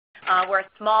We're a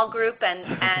small group,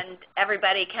 and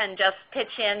everybody can just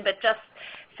pitch in, but just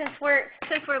since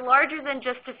we're larger than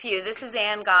just a few, this is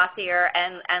Ann Gothier,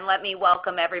 and let me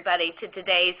welcome everybody to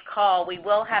today's call. We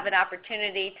will have an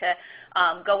opportunity to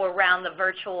go around the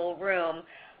virtual room,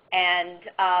 and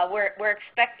we're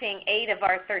expecting 8 of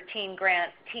our 13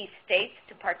 grantee states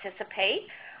to participate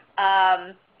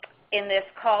in this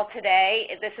call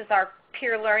today. This is our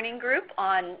peer learning group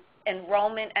on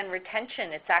enrollment and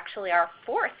retention. It's actually our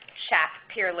 4th SHAP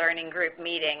peer learning group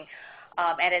meeting.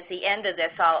 And at the end of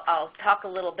this, I'll talk a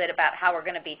little bit about how we're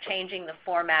going to be changing the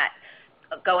format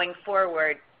going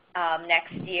forward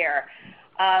next year.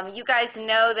 You guys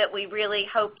know that we really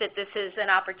hope that this is an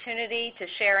opportunity to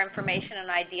share information and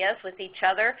ideas with each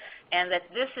other, and that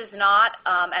this is not,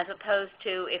 as opposed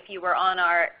to if you were on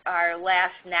our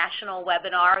last national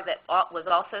webinar that was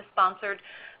also sponsored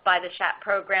by the SHAP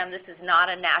program, this is not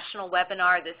a national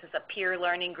webinar. This is a peer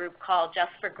learning group call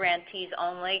just for grantees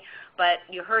only. But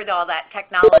you heard all that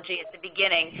technology at the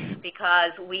beginning because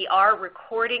we are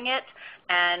recording it,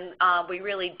 and we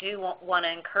really do want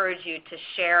to encourage you to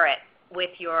share it with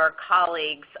your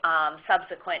colleagues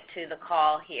subsequent to the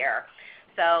call here.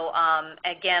 So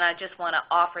again, I just want to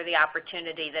offer the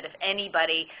opportunity that if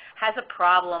anybody has a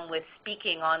problem with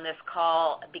speaking on this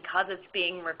call because it's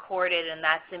being recorded and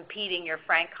that's impeding your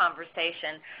frank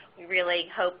conversation, we really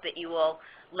hope that you will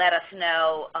let us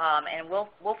know, and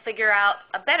we'll figure out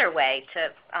a better way to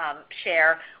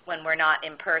share when we're not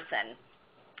in person.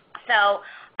 So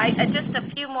just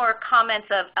a few more comments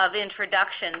of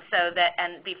introduction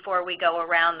and before we go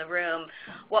around the room.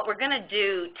 What we're going to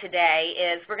do today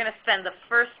is we're going to spend the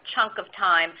first chunk of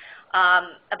time,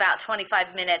 about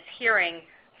 25 minutes, hearing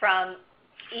from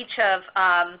each of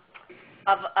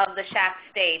the SHAP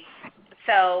states.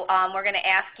 So we're going to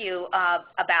ask you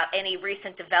about any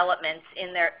recent developments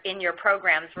in your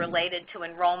programs related to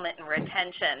enrollment and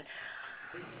retention.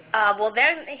 We'll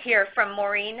then hear from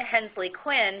Maureen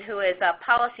Hensley-Quinn, who is a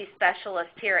policy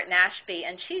specialist here at NASHP,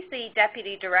 and she's the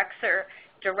Deputy Director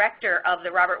of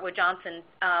the Robert Wood Johnson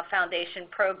Foundation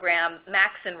program,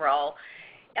 Enroll.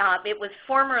 It was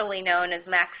formerly known as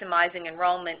Maximizing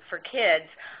Enrollment for Kids.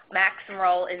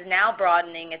 Enroll is now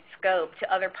broadening its scope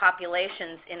to other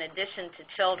populations in addition to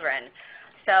children.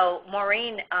 So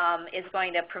Maureen is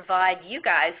going to provide you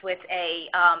guys with a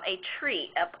treat,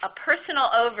 a personal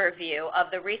overview of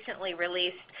the recently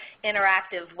released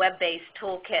interactive web-based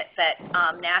toolkit that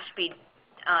NASHP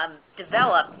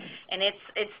developed, and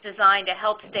it's designed to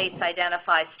help states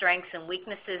identify strengths and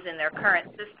weaknesses in their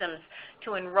current systems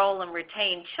to enroll and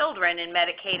retain children in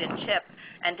Medicaid and CHIP,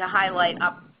 and to highlight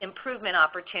improvement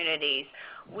opportunities.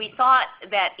 We thought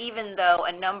that even though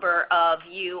a number of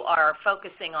you are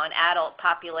focusing on adult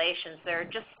populations, there are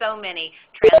just so many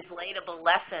translatable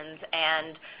lessons,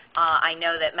 and I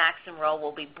know that Enroll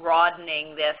will be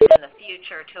broadening this in the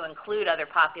future to include other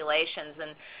populations.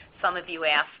 And some of you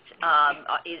asked,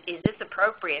 is this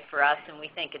appropriate for us? And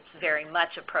we think it's very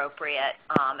much appropriate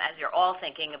as you're all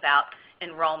thinking about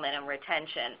enrollment and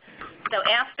retention. So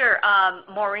after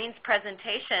Maureen's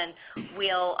presentation,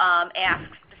 we'll ask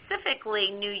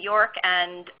specifically New York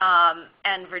and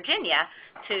Virginia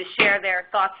to share their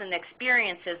thoughts and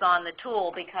experiences on the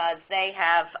tool, because they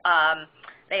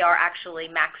are actually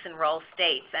Enroll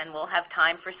states, and we'll have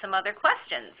time for some other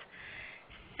questions.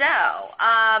 So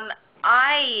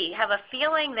I have a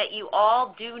feeling that you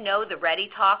all do know the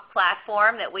ReadyTalk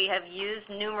platform that we have used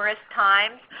numerous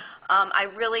times. I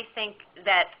really think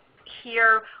that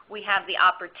here we have the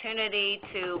opportunity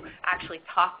to actually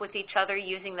talk with each other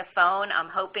using the phone. I'm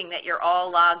hoping that you're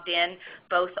all logged in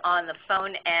both on the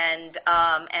phone and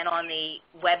on the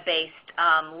web-based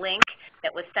link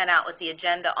that was sent out with the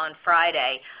agenda on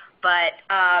Friday. But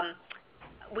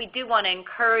we do want to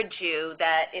encourage you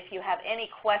that if you have any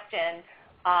question,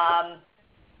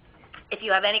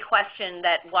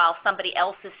 that while somebody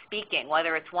else is speaking,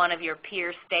 whether it's one of your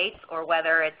peer states or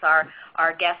whether it's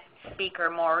our guest speaker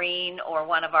Maureen or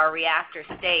one of our reactor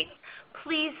states,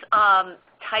 please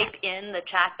type in the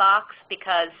chat box,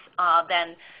 because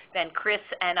then Chris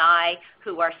and I,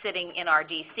 who are sitting in our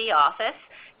DC office,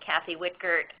 Kathy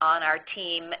Whitgert on our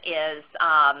team is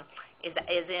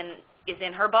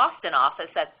in her Boston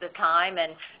office at the time,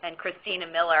 and Christina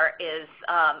Miller is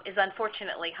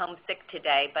unfortunately homesick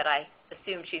today, but I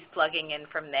assume she's plugging in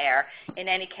from there. In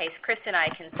any case, Chris and I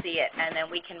can see it, and then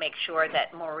we can make sure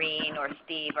that Maureen or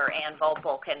Steve or Ann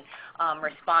Vopel can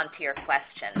respond to your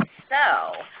questions.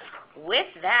 So with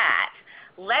that,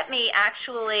 let me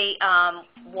actually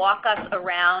walk us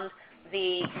around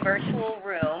the virtual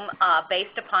room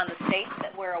based upon the states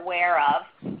that we're aware of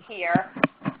here.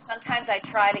 sometimes I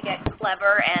try to get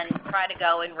clever and try to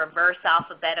go in reverse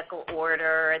alphabetical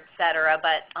order, etc.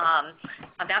 But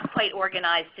I'm not quite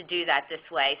organized to do that this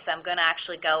way, so I'm going to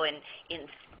actually go in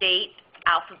state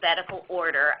alphabetical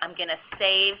order. I'm going to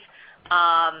save.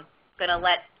 Going to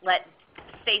let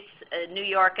states New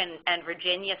York and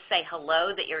Virginia say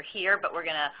hello that you're here, but we're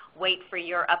going to wait for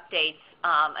your updates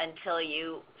until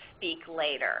you speak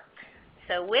later.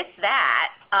 So with that,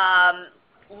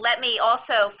 let me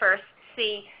also first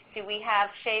see, do we have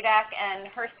Shadak and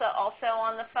Hersa also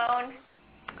on the phone?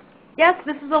 Yes,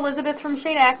 this is Elizabeth from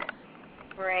Shadak.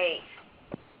 Great.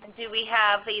 Do we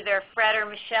have either Fred or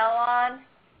Michelle on?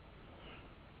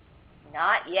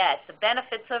 Not yet. The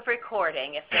benefits of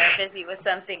recording. If they're busy with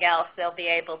something else, they'll be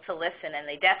able to listen, and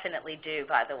they definitely do,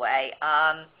 by the way.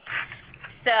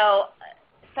 So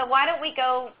why don't we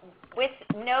go with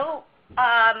no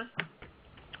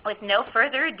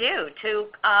further ado to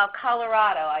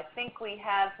Colorado. I think we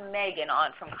have Megan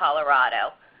on from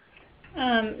Colorado.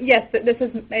 Yes, this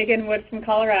is Megan Wood from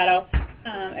Colorado.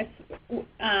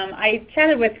 I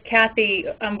chatted with Kathy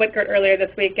Whitgert earlier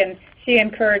this week, and she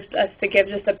encouraged us to give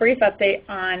just a brief update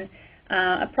on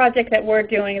a project that we're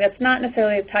doing that's not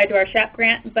necessarily tied to our SHAP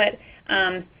grant, but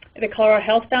the Colorado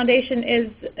Health Foundation is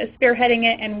spearheading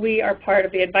it, and we are part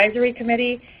of the advisory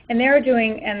committee, and they're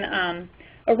doing an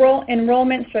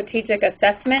enrollment strategic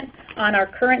assessment on our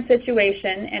current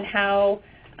situation and how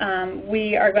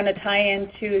we are going to tie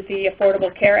into the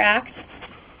Affordable Care Act.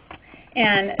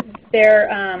 And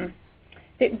the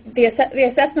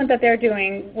assessment that they're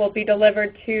doing will be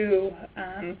delivered to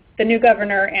the new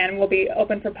governor and will be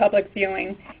open for public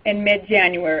viewing in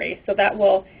mid-January. So that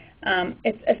will,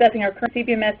 it's assessing our current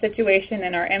CBMS situation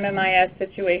and our MMIS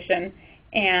situation,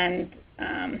 and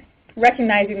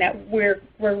recognizing that we're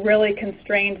really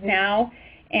constrained now,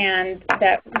 and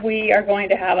that we are going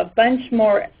to have a bunch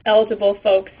more eligible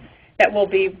folks that will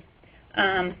be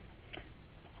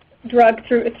drugged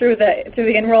through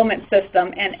the enrollment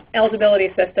system and eligibility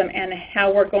system, and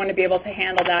how we're going to be able to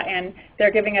handle that. And they're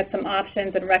giving us some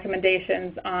options and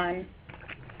recommendations on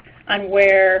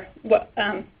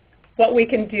what we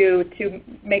can do to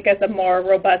make us a more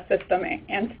robust system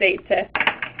and state to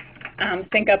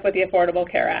sync up with the Affordable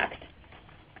Care Act.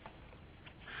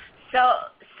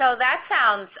 So that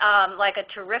sounds like a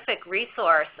terrific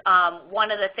resource.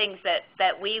 One of the things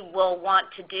that we will want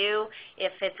to do,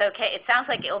 if it's okay, it sounds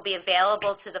like it will be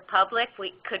available to the public.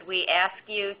 Could we ask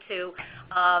you to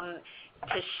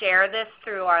share this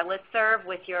through our listserv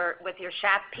with your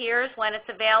SHAP peers when it's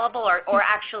available, or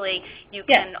actually you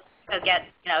can get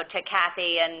to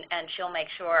Kathy and she'll make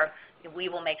sure, we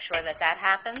will make sure that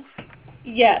happens?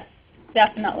 Yes,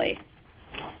 definitely.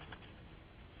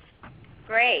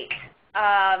 Great.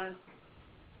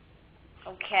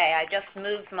 Okay, I just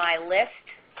moved my list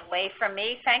away from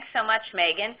me. Thanks so much,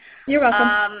 Megan. You're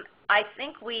welcome. I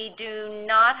think we do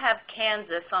not have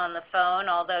Kansas on the phone,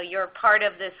 although you're part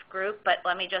of this group, but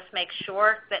let me just make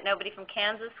sure that nobody from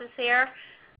Kansas is here.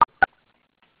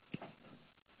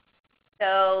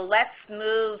 So let's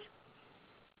move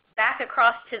back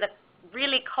across to the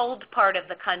really cold part of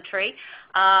the country,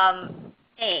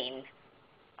 Maine.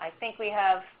 I think we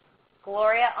have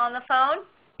Gloria on the phone?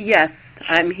 Yes,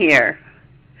 I'm here.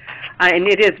 And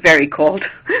it is very cold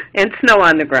and snow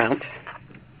on the ground.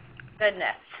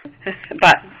 Goodness.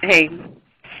 But, hey,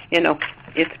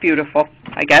 it's beautiful,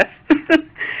 I guess.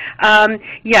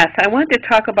 Yes, I wanted to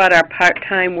talk about our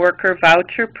part-time worker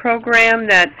voucher program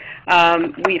that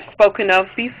we've spoken of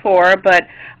before, but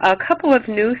a couple of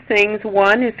new things.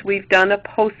 One is we've done a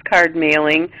postcard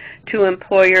mailing to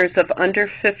employers of under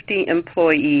 50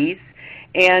 employees,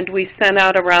 and we sent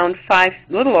out around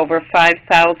little over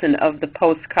 5,000 of the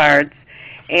postcards.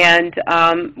 And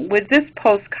with this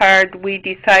postcard, we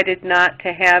decided not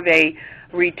to have a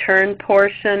return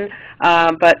portion,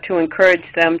 but to encourage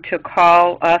them to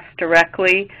call us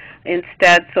directly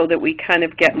instead, so that we kind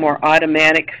of get more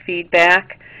automatic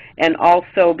feedback. And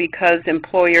also because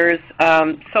employers,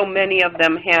 so many of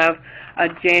them have a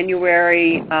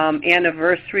January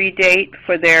anniversary date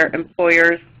for their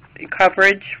employers'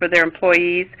 coverage for their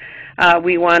employees,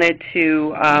 we wanted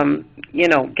to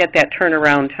get that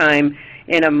turnaround time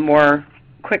in a more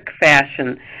quick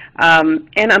fashion.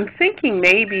 And I'm thinking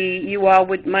maybe you all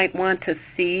might want to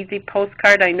see the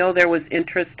postcard. I know there was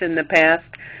interest in the past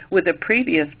with a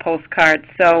previous postcard,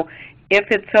 so if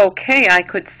it's okay, I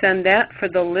could send that for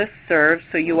the listserv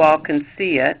so you all can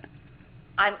see it.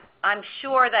 I'm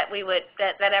sure that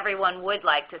that everyone would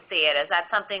like to see it. Is that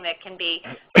something that can be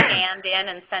scanned in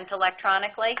and sent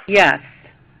electronically? Yes.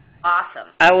 Awesome.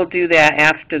 I will do that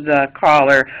after the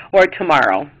call or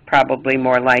tomorrow, probably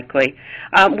more likely.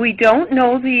 We don't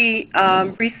know the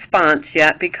response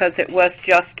yet because it was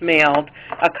just mailed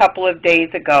a couple of days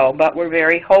ago, but we're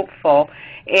very hopeful.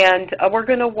 And we're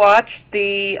going to watch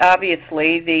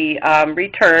obviously the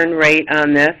return rate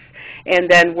on this, and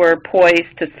then we're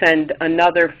poised to send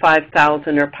another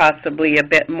 5,000 or possibly a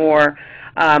bit more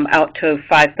out to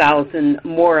 5,000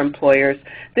 more employers.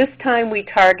 This time we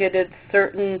targeted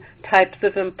certain types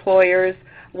of employers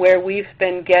where we've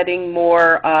been getting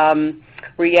more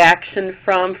reaction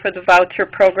for the voucher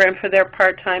program for their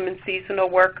part-time and seasonal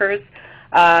workers.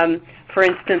 For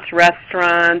instance,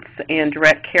 restaurants and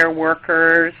direct care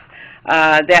workers,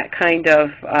 that kind of,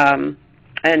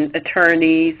 and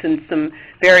attorneys and some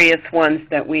various ones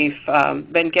that we've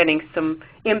been getting some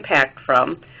impact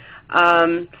from.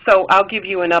 So I'll give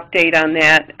you an update on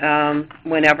that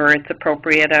whenever it's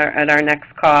appropriate at our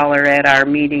next call or at our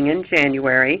meeting in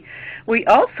January. We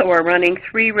also are running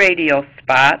 3 radio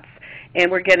spots, and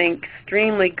we're getting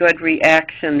extremely good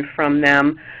reaction from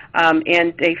them.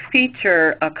 And they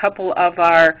feature a couple of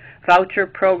our voucher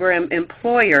program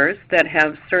employers that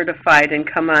have certified and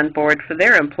come on board for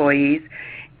their employees,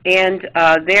 and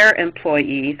their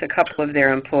employees, a couple of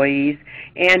their employees,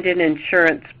 and an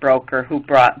insurance broker who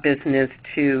brought business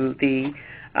to the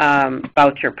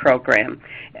voucher program.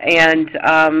 And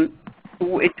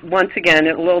once again,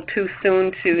 it's a little too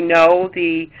soon to know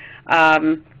the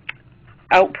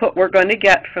output we're going to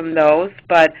get from those,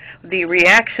 but the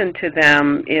reaction to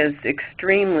them is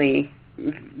extremely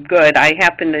good. I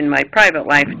happened in my private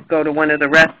life to go to one of the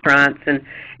restaurants, and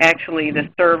actually the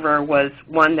server was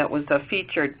one that was a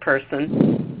featured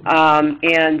person,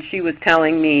 and she was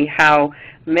telling me how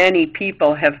many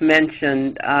people have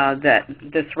mentioned that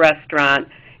this restaurant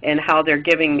and how they're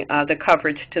giving the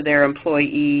coverage to their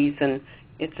employees, and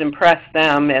it's impressed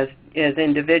them as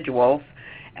individuals.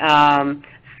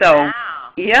 So, wow.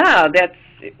 Yeah, that's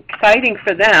exciting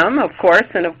for them, of course,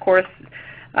 and of course,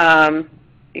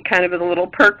 it kind of is a little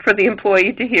perk for the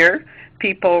employee to hear.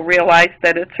 People realize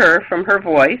that it's her from her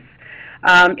voice.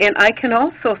 And I can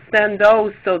also send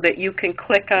those so that you can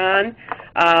click on.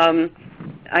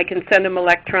 I can send them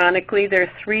electronically. There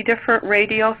are 3 different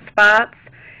radio spots,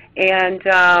 and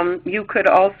you could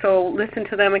also listen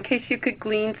to them in case you could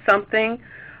glean something,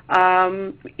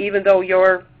 even though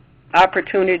your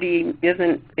opportunity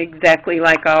isn't exactly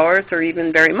like ours or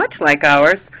even very much like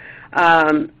ours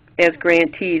as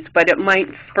grantees, but it might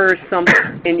spur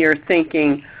something in your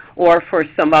thinking or for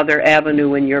some other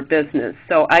avenue in your business.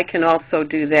 So I can also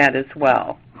do that as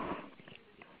well.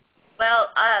 Well,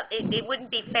 it wouldn't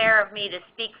be fair of me to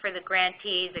speak for the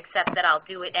grantees, except that I'll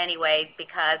do it anyways,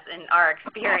 because in our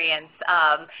experience,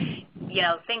 you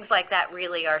know, things like that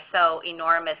really are so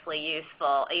enormously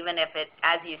useful, even if it,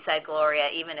 as you said, Gloria,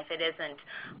 even if it isn't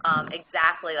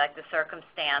exactly like the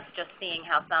circumstance, just seeing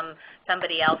how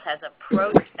somebody else has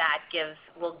approached that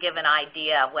will give an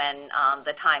idea when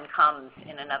the time comes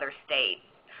in another state.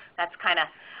 That's kind of,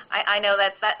 I know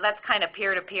that's kind of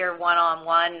peer-to-peer,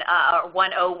 one-on-one, or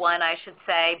 101, I should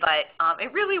say, but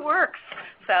it really works.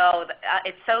 So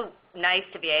it's so nice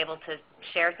to be able to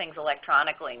share things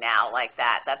electronically now like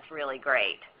that. That's really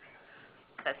great.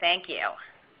 So thank you.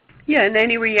 Yeah, and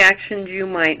any reactions you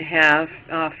might have,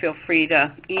 feel free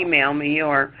to email me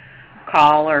or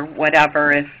call or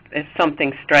whatever if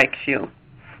something strikes you.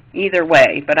 Either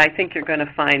way, but I think you're going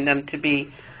to find them to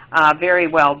be very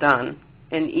well done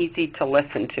and easy to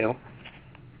listen to.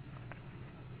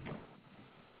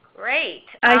 Great.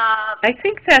 I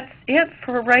think that's it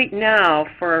for right now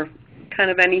for kind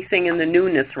of anything in the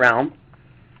newness realm.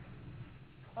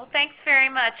 Well, thanks very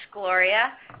much,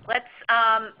 Gloria. Let's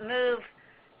move.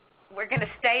 We're going to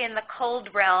stay in the cold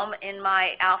realm in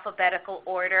my alphabetical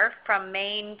order from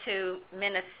Maine to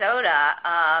Minnesota.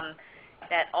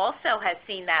 That also has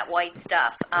seen that white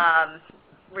stuff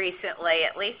recently.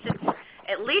 At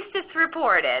least it's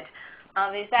reported.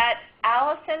 Is that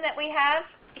Allison that we have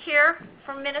here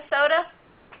from Minnesota?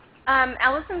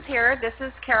 Allison's here. This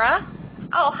is Kara.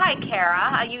 Oh, hi,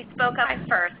 Kara. You spoke up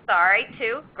first. Sorry,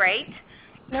 too. Great.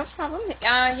 No problem.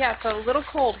 Yeah, it's a little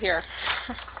cold here.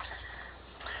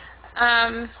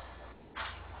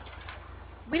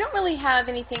 We don't really have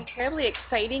anything terribly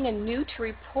exciting and new to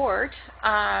report,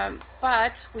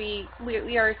 but we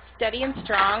are steady and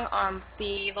strong on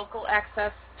the local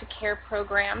access to care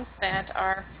programs that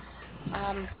are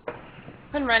up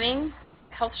and running.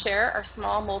 Health Share, our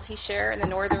small multi-share in the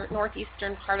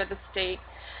northeastern part of the state,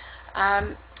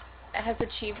 has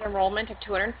achieved enrollment of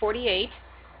 248,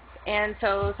 and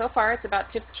so far it's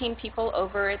about 15 people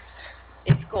over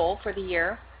its goal for the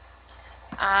year.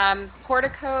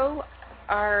 Portico,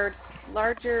 our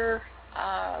larger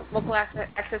local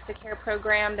access to care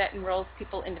program that enrolls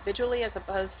people individually as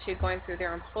opposed to going through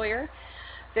their employer.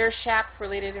 Their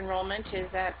SHAP-related enrollment is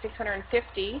at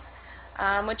 650,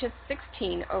 which is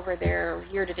 16 over their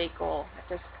year-to-date goal at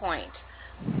this point.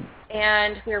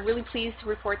 And we are really pleased to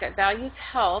report that Values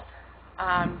Health,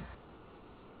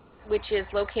 which is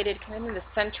located kind of in the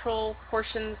central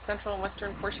and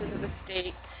western portions of the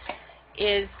state,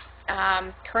 is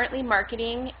currently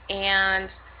marketing and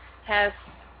has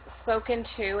spoken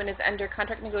to and is under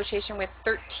contract negotiation with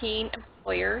 13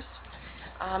 employers.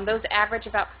 Those average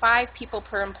about 5 people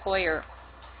per employer.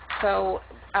 So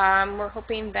we're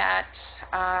hoping that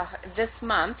this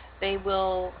month they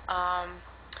will,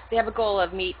 they have a goal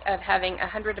of having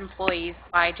 100 employees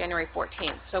by January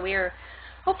 14th. So we are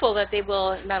hopeful that they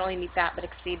will not only meet that but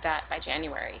exceed that by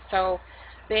January. So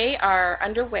they are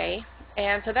underway.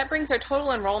 And so that brings our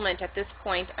total enrollment at this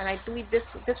point, and I believe this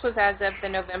was as of the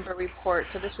November report,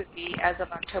 so this would be as of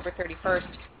October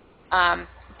 31st,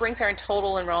 brings our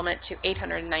total enrollment to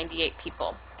 898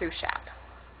 people through SHAP.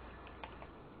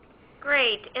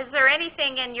 Great. Is there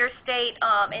anything in your state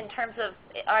in terms of,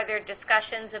 are there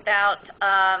discussions about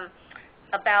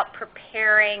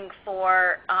preparing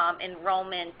for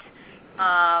enrollment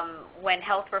when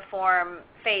health reform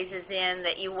phases in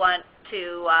that you want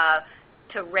to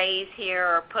raise here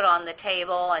or put on the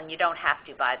table? And you don't have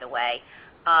to, by the way,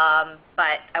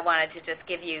 but I wanted to just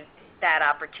give you that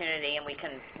opportunity, and we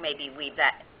can maybe weave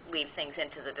things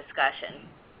into the discussion.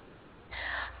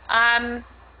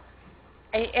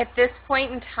 At this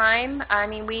point in time, I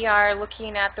mean, we are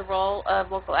looking at the role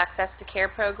of local access to care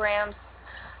programs,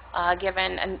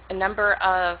 given a number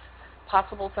of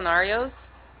possible scenarios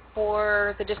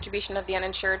for the distribution of the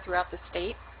uninsured throughout the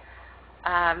state.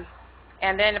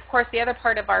 And then, of course, the other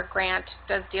part of our grant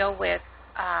does deal with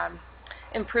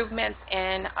improvements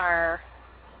in our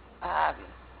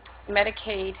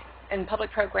Medicaid and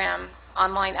public program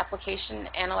online application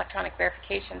and electronic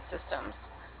verification systems.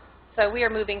 So we are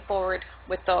moving forward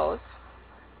with those.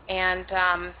 And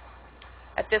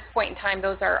at this point in time,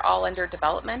 those are all under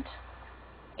development.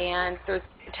 And those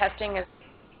testing is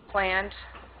planned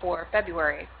for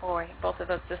February for both of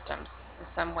those systems in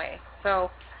some way. So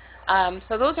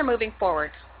so those are moving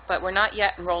forward, but we're not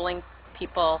yet enrolling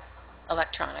people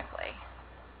electronically.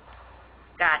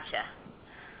 Gotcha.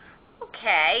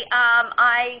 Okay.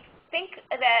 I think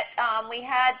that we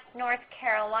had North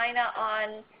Carolina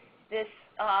on this,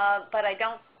 but I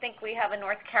don't think we have a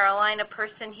North Carolina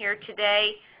person here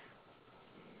today.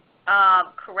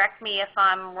 Correct me if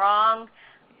I'm wrong.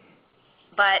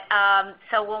 But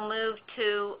so we'll move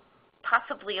to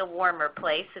possibly a warmer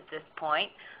place at this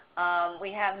point.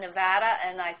 We have Nevada,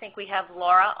 and I think we have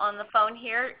Laura on the phone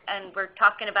here, and we're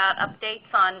talking about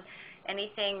updates on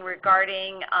anything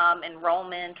regarding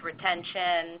enrollment,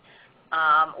 retention,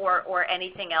 or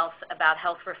anything else about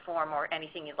health reform or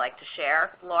anything you'd like to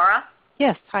share. Laura?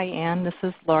 Yes. Hi, Ann. This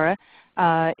is Laura.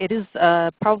 It is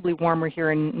probably warmer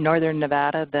here in northern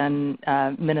Nevada than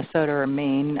Minnesota or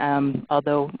Maine,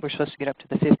 although we're supposed to get up to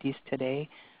the 50s today.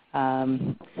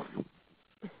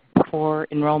 For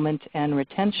enrollment and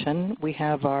retention, we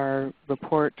have our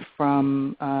report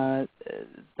from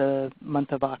the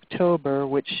month of October,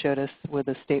 which showed us with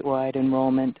a statewide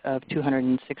enrollment of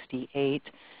 268.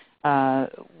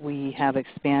 We have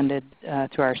expanded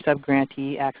through our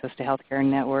subgrantee Access to Healthcare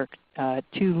Network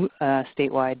to a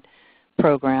statewide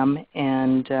program,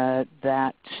 and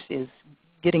that is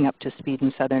getting up to speed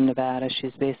in southern Nevada.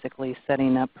 She's basically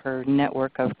setting up her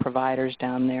network of providers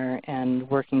down there and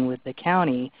working with the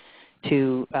county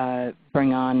to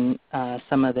bring on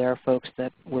some of their folks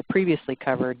that were previously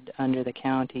covered under the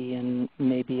county and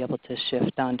may be able to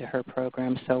shift onto her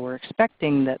program. So we're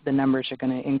expecting that the numbers are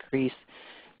going to increase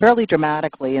fairly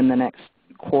dramatically in the next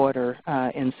quarter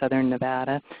in southern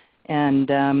Nevada.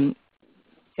 And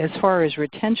as far as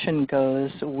retention goes,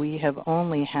 we have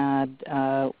only had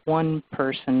one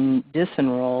person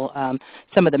disenroll.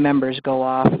 Some of the members go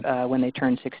off when they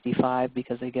turn 65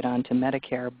 because they get onto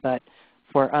Medicare, but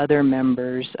for other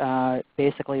members,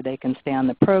 basically they can stay on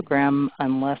the program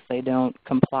unless they don't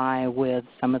comply with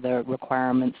some of the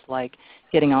requirements like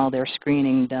getting all their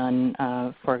screening done,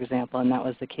 for example, and that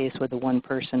was the case with the one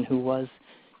person who was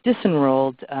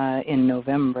disenrolled in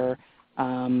November.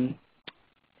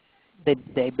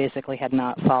 They basically had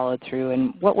not followed through.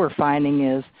 And what we're finding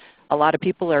is a lot of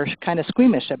people are kind of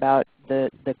squeamish about the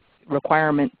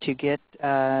requirement to get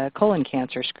colon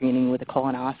cancer screening with a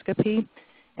colonoscopy.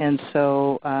 And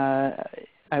so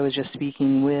I was just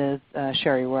speaking with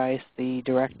Sherry Rice, the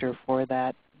director for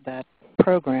that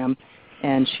program,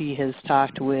 and she has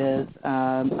talked with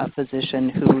a physician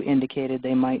who indicated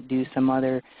they might do some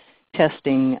other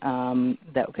testing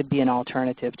that could be an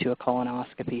alternative to a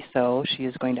colonoscopy. So she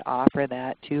is going to offer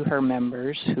that to her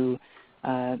members who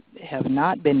have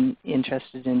not been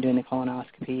interested in doing a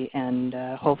colonoscopy, and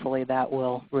hopefully that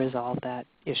will resolve that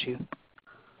issue.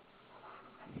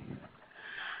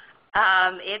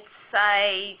 It's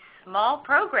a small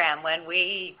program when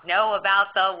we know about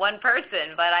the one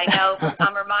person, but I know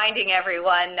I'm reminding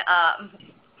everyone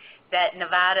that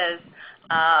Nevada's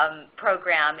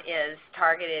program is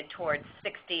targeted towards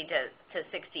 60 to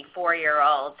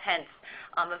 64-year-olds, hence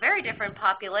a very different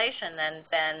population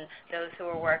than those who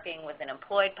are working with an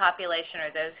employed population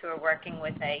or those who are working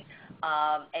with a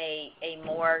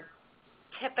more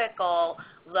typical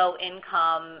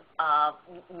low-income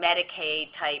Medicaid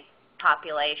type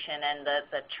population, and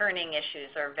the churning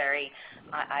issues are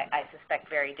I suspect,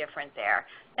 very different there.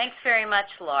 Thanks very much,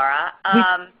 Laura.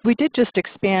 We did just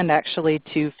expand actually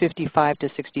to 55 to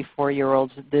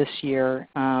 64-year-olds this year,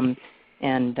 and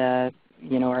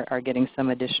are getting some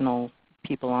additional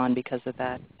people on because of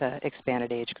that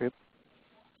expanded age group.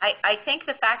 I think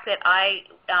the fact that I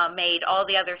made all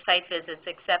the other site visits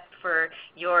except for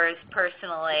yours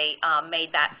personally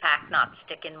made that fact not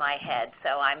stick in my head.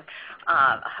 So I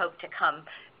hope to come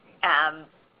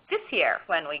this year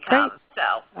when we come. Great.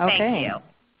 So okay. Thank you.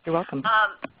 You're welcome.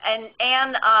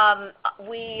 And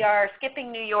we are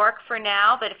skipping New York for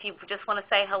now, but if you just want to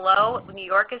say hello, New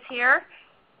York is here.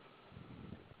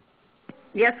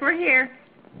 Yes, we're here.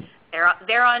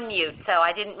 They're on mute, so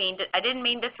I didn't mean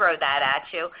to throw that at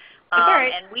you. That's all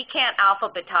right. And we can't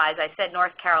alphabetize. I said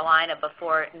North Carolina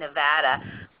before Nevada,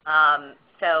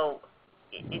 so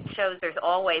it shows there's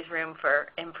always room for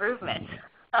improvement.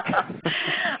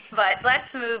 But let's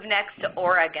move next to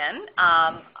Oregon.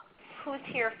 Who's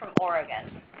here from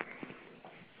Oregon?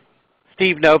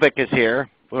 Steve Novick is here.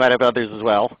 We might have others as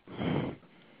well.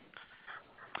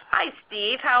 Hi,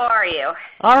 Steve. How are you?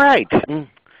 All right.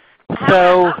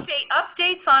 So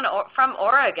updates from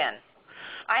Oregon.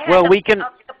 I had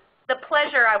the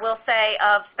pleasure, I will say,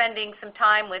 of spending some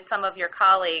time with some of your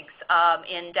colleagues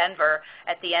in Denver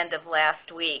at the end of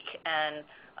last week, and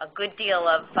a good deal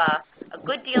of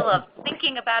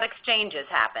thinking about exchanges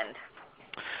happened.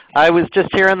 I was just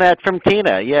hearing that from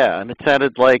Tina, yeah, and it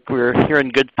sounded like we were hearing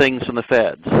good things from the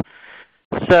feds.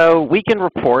 So we can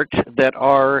report that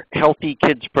our Healthy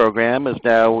Kids program has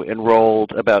now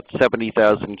enrolled about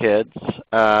 70,000 kids,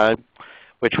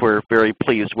 which we're very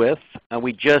pleased with.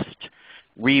 We just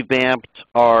revamped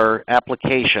our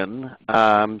application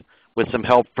with some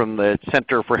help from the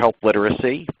Center for Health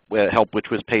Literacy, help which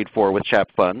was paid for with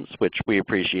SHAP funds, which we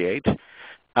appreciate.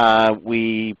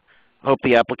 We hope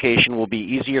the application will be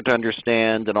easier to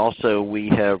understand, and also we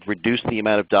have reduced the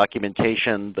amount of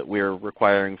documentation that we're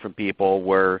requiring from people.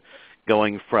 We're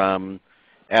going from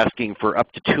asking for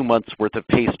up to 2 months' worth of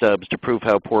pay stubs to prove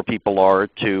how poor people are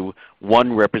to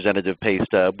one representative pay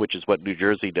stub, which is what New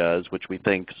Jersey does, which we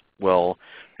think will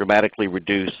dramatically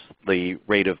reduce the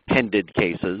rate of pended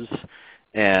cases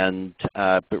and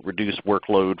reduce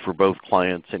workload for both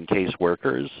clients and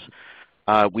caseworkers.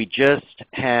 We just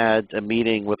had a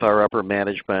meeting with our upper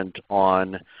management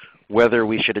on whether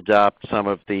we should adopt some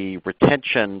of the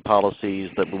retention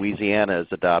policies that Louisiana has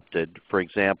adopted. For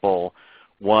example,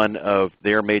 one of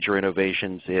their major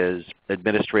innovations is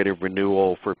administrative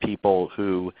renewal for people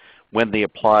who, when they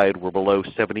applied, were below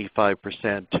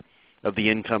 75% of the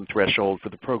income threshold for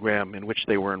the program in which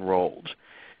they were enrolled.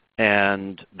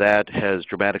 And that has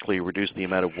dramatically reduced the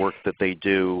amount of work that they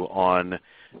do on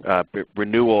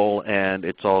renewal, and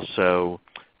it's also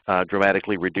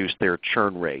dramatically reduced their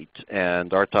churn rate.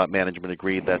 And our top management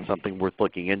agreed that's something worth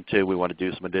looking into. We want to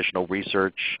do some additional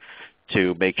research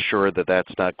to make sure that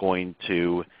that's not going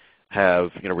to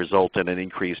have result in an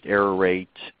increased error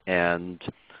rate, and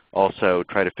also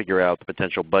try to figure out the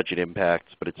potential budget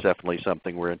impacts, but it's definitely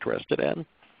something we're interested in.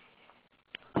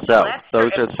 So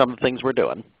those are some of the things we're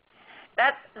doing.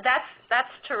 That's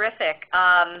terrific.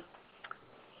 I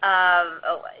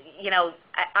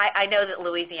know that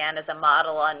Louisiana is a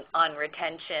model on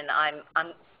retention.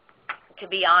 I'm to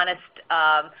be honest,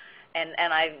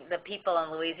 the people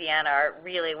in Louisiana are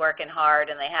really working hard,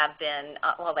 and they have been.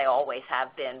 Well, they always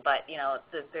have been, but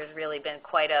there's really been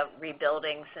quite a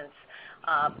rebuilding since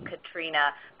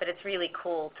Katrina. But it's really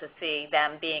cool to see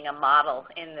them being a model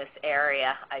in this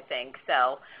area, I think.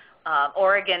 So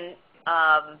Oregon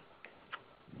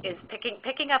is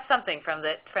picking up something from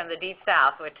the Deep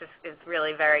South, which is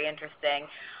really very interesting.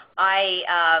 I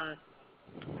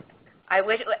I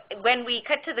wish when we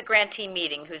cut to the grantee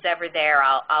meeting, who's ever there,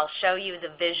 I'll show you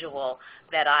the visual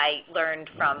that I learned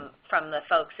from the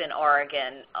folks in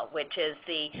Oregon, which is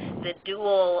the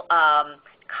dual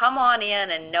come on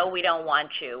in and no, we don't want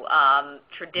you.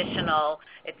 Traditional.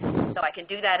 So I can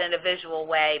do that in a visual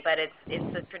way, but it's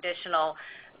the traditional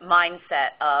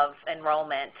mindset of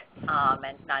enrollment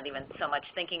and not even so much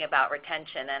thinking about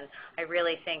retention. And I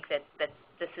really think that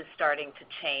this is starting to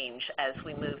change as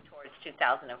we move towards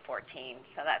 2014.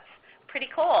 So that's pretty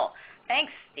cool.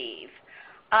 Thanks, Steve.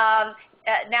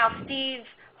 Now, Steve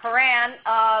Horan,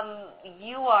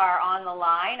 you are on the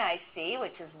line, I see,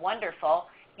 which is wonderful.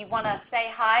 You want to say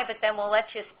hi, but then we'll let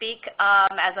you speak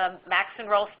as a Max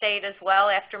Enroll state as well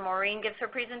after Maureen gives her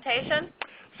presentation?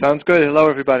 Sounds good. Hello,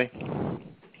 everybody.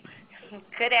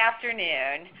 Good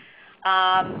afternoon.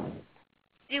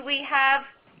 Do we have,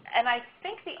 and I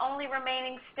think the only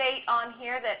remaining state on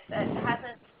here that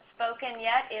hasn't spoken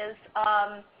yet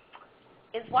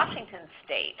is Washington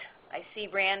State. I see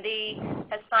Randy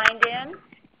has signed in.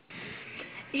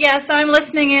 Yes, I'm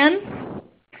listening in.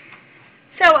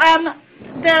 So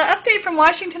the update from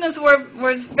Washington is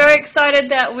we're very excited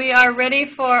that we are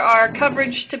ready for our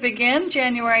coverage to begin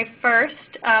January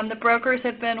 1st. The brokers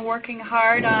have been working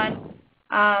hard on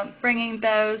bringing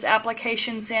those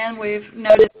applications in. We've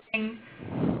noticed an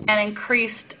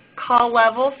increased call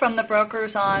level from the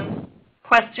brokers on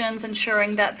questions,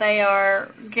 ensuring that they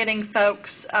are getting folks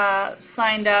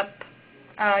signed up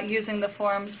using the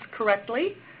forms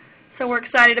correctly. So we're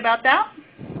excited about that.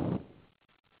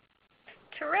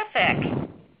 Terrific.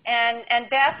 And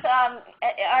Beth,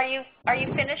 are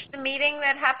you finished the meeting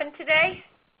that happened today?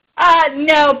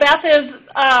 No, Beth is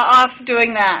off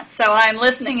doing that, so I'm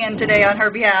listening in today on her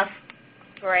behalf.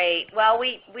 Great. Well,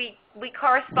 we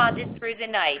corresponded through the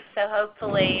night, so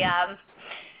hopefully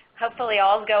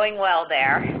all's going well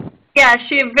there. Yeah,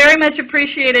 she very much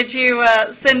appreciated you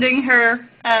sending her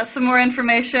some more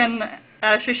information.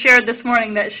 She shared this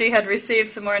morning that she had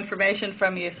received some more information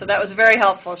from you, so that was very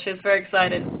helpful. She was very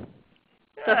excited.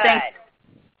 Good. So thanks.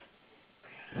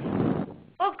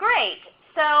 Well, great.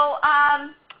 So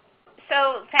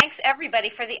thanks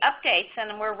everybody for the updates,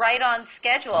 and we're right on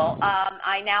schedule.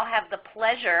 I now have the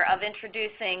pleasure of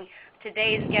introducing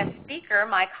today's guest speaker,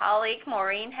 my colleague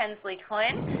Maureen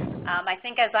Hensley-Quinn. I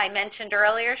think as I mentioned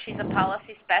earlier, she's a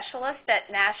policy specialist at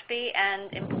NASHP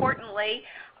and importantly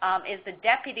is the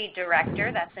Deputy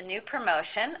Director, that's a new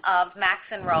promotion, of Max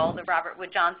Enroll, the Robert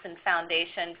Wood Johnson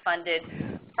Foundation funded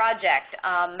project.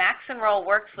 Max Enroll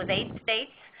works with 8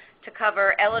 states to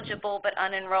cover eligible but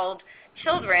unenrolled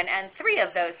children, and 3 of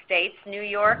those states, New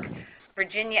York,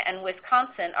 Virginia, and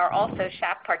Wisconsin, are also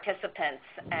SHAP participants,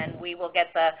 and we will get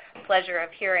the pleasure of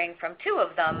hearing from 2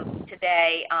 of them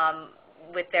today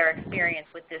with their experience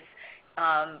with this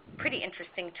pretty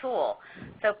interesting tool.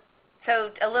 So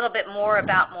a little bit more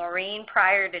about Maureen.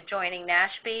 Prior to joining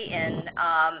NASHP in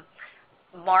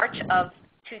March of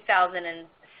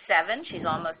 2007, she's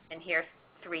almost been here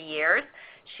 3 years.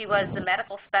 She was the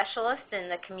medical specialist in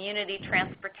the Community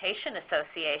Transportation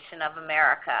Association of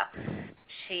America.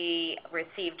 She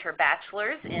received her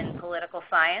bachelor's in political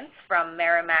science from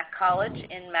Merrimack College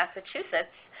in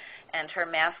Massachusetts and her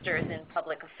master's in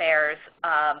public affairs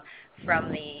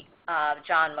from the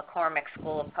John McCormick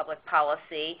School of Public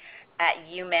Policy at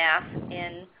UMass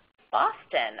in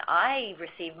Boston. I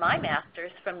received my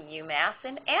master's from UMass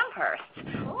in Amherst,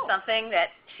 something that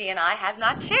she and I have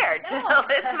not shared until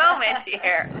this moment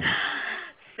here.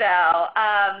 So,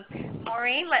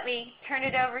 Maureen, let me turn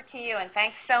it over to you, and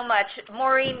thanks so much.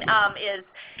 Maureen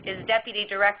is Deputy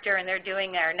Director, and they're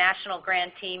doing their National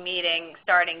Grantee meeting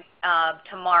starting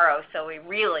tomorrow, so we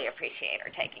really appreciate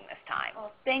her taking this time.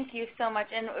 Well, thank you so much,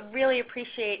 and really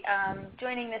appreciate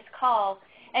joining this call.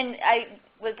 And I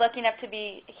was lucky enough to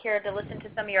be here to listen to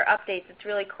some of your updates. It's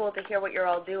really cool to hear what you're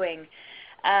all doing.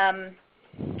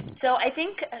 So I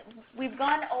think we've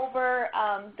gone over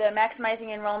the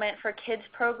Maximizing Enrollment for Kids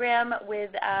program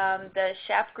with the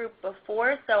SHAP group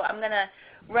before, so I'm going to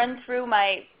run through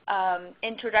my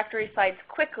introductory slides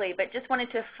quickly, but just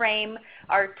wanted to frame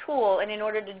our tool, and in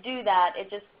order to do that,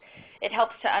 it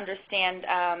helps to understand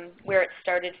where it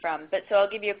started from. But so I'll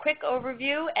give you a quick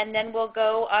overview, and then we'll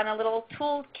go on a little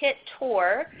toolkit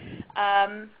tour,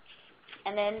 and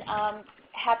then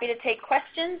happy to take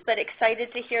questions, but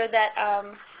excited to hear that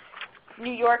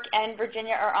New York and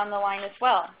Virginia are on the line as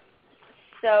well.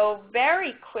 So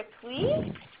very quickly,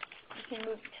 we can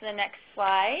move to the next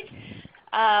slide.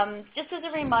 Just as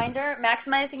a reminder,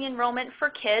 Maximizing Enrollment for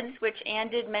Kids, which Ann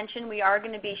did mention, we are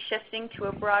going to be shifting to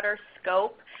a broader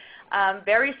scope.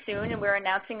 very soon, and we're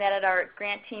announcing that at our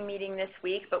grantee meeting this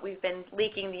week, but we've been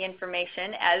leaking the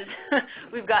information as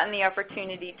we've gotten the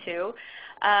opportunity to.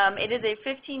 It is a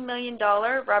 $15 million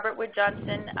Robert Wood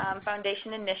Johnson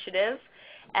Foundation initiative,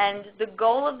 and the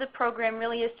goal of the program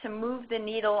really is to move the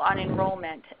needle on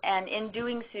enrollment, and in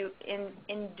doing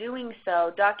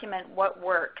so, document what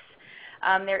works.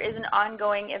 There is an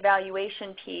ongoing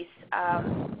evaluation piece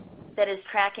that is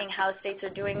tracking how states are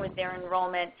doing with their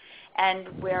enrollment, and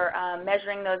we're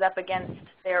measuring those up against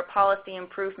their policy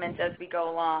improvements as we go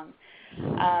along.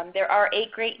 There are 8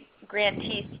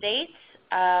 grantee states,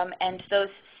 and those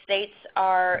states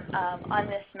are on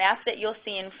this map that you'll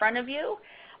see in front of you,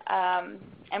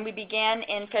 and we began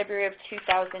in February of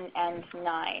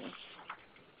 2009.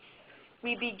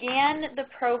 We began the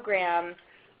program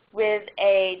with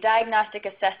a diagnostic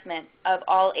assessment of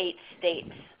all 8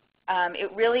 states.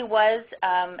 It really was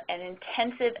an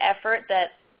intensive effort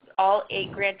that all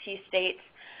 8 grantee states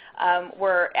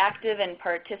were active and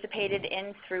participated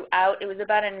in throughout. It was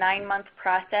about a 9-month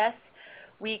process.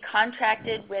 We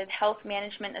contracted with Health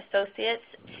Management Associates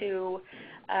to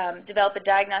develop a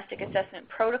diagnostic assessment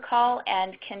protocol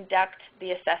and conduct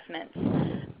the assessments.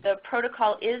 The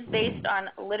protocol is based on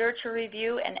literature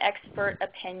review and expert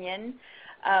opinion.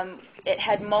 It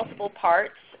had multiple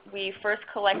parts. We first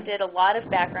collected a lot of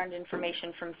background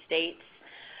information from states.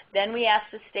 Then we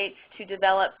asked the states to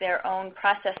develop their own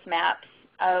process maps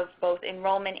of both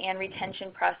enrollment and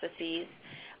retention processes.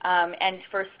 And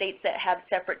for states that have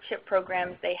separate CHIP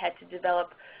programs, they had to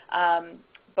develop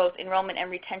both enrollment and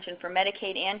retention for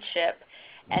Medicaid and CHIP.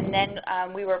 And then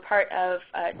we were part of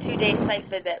a 2-day site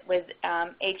visit with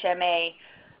HMA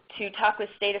to talk with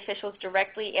state officials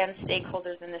directly and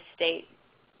stakeholders in the state.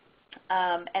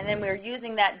 And then we were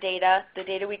using that data, the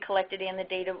data we collected and the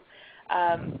data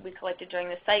we collected during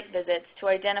the site visits, to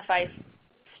identify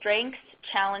strengths,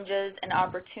 challenges, and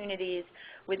opportunities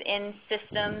within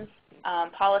systems,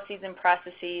 policies, and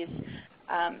processes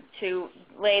to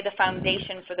lay the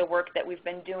foundation for the work that we've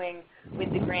been doing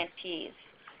with the grantees.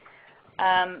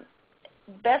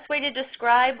 Best way to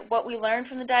describe what we learned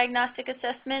from the diagnostic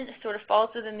assessment sort of falls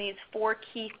within these 4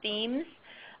 key themes: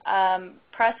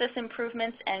 process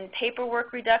improvements and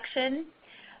paperwork reduction.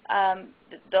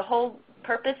 The whole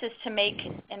purpose is to make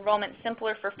enrollment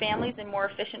simpler for families and more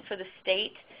efficient for the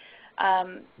state.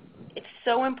 It's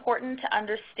so important to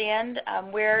understand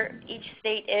where each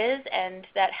state is, and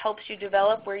that helps you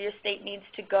develop where your state needs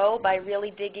to go by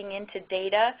really digging into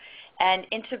data and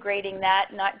integrating that,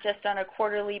 not just on a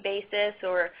quarterly basis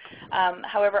or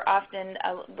however often.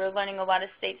 We're learning a lot of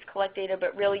states collect data,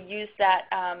 but really use that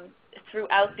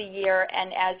throughout the year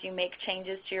and as you make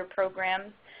changes to your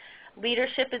programs.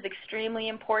 Leadership is extremely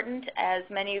important, as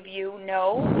many of you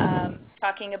know,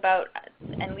 talking about,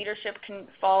 and leadership can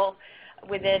fall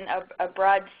within a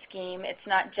broad scheme. It's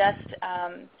not just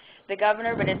the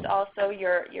governor, but it's also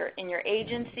in your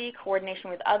agency, coordination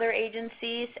with other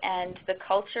agencies, and the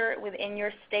culture within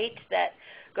your state that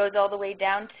goes all the way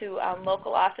down to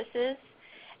local offices.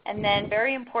 And then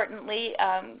very importantly,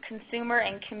 consumer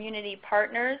and community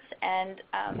partners and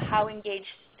how engaged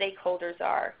stakeholders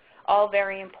are, all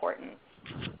very important.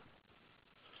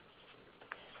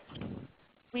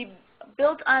 We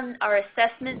built on our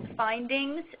assessment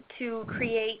findings to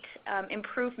create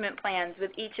improvement plans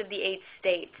with each of the 8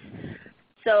 states.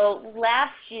 So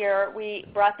last year we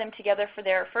brought them together for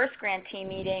their first grantee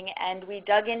meeting, and we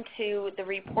dug into the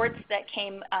reports that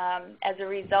came as a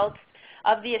result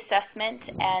of the assessment,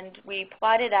 and we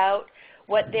plotted out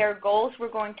what their goals were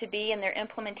going to be and their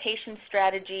implementation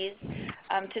strategies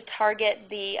to target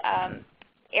the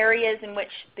areas in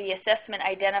which the assessment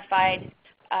identified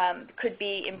could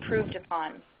be improved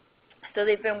upon. So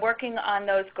they've been working on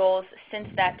those goals since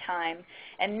that time.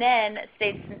 And then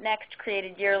states next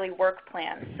created yearly work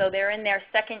plans. So they're in their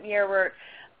second year. We're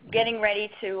getting ready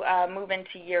to move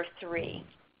into year 3.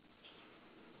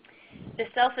 The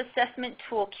Self-Assessment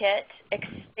Toolkit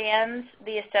expands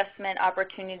the assessment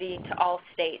opportunity to all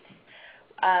states.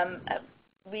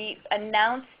 We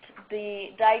announced the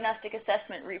diagnostic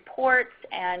assessment reports,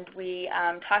 and we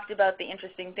talked about the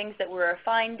interesting things that we were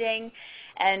finding,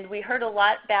 and we heard a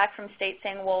lot back from states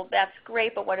saying, well, that's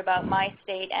great, but what about my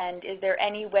state, and is there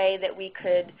any way that we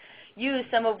could use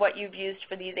some of what you've used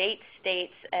for these 8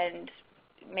 states and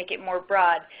make it more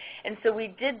broad? And so we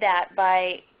did that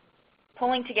by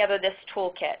pulling together this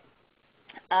toolkit.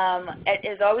 It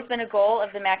has always been a goal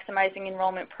of the Maximizing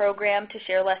Enrollment program to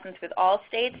share lessons with all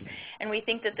states, and we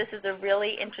think that this is a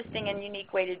really interesting and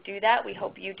unique way to do that. We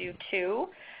hope you do too.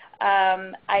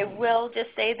 I will just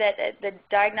say that the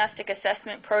diagnostic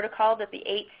assessment protocol that the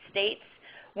 8 states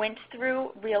went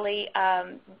through really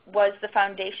was the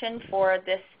foundation for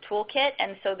this toolkit,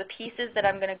 and so the pieces that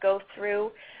I'm going to go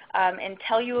through and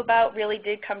tell you about really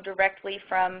did come directly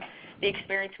from the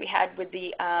experience we had with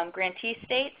the grantee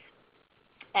states.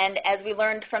 And as we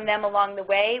learned from them along the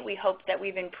way, we hope that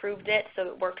we've improved it so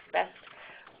it works best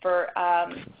for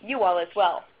you all as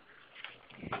well.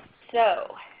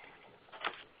 So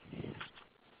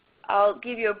I'll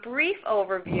give you a brief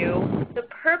overview. The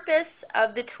purpose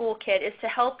of the toolkit is to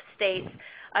help states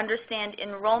understand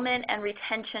enrollment and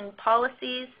retention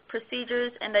policies,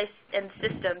 procedures, and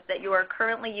systems that you are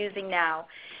currently using now,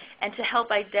 and to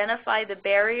help identify the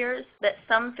barriers that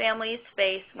some families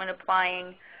face when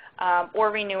applying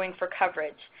or renewing for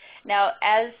coverage. Now,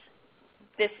 as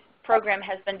this program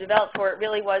has been developed for, it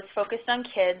really was focused on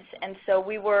kids, and so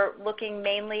we were looking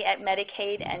mainly at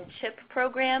Medicaid and CHIP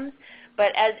programs,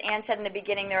 but as Ann said in the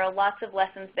beginning, there are lots of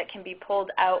lessons that can be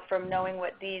pulled out from knowing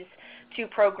what these two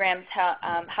programs,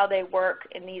 how they work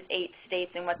in these 8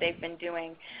 states and what they've been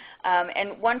doing.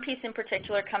 And one piece in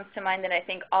particular comes to mind that I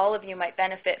think all of you might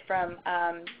benefit from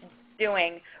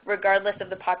doing, regardless of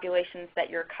the populations that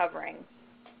you're covering.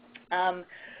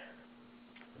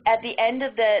 At the end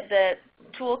of the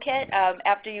toolkit,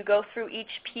 after you go through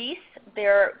each piece,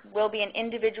 there will be an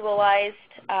individualized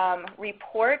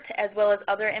report as well as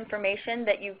other information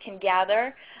that you can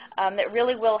gather that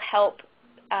really will help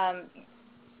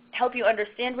you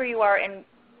understand where you are and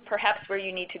perhaps where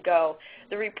you need to go.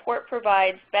 The report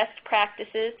provides best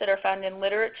practices that are found in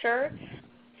literature,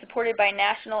 supported by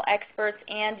national experts,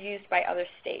 and used by other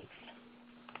states.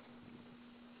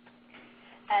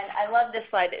 And I love this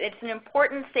slide. It's an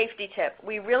important safety tip.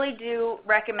 We really do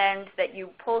recommend that you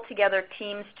pull together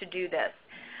teams to do this.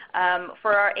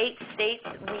 For our 8 states,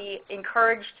 we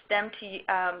encouraged them to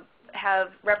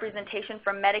have representation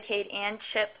from Medicaid and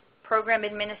CHIP program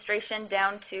administration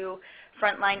down to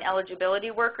frontline eligibility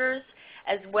workers,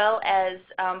 as well as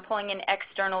pulling in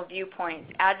external viewpoints,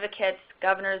 advocates,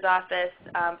 governor's office,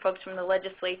 folks from the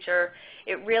legislature.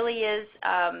 It really is,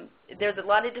 there's a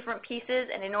lot of different pieces,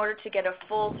 and in order to get a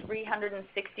full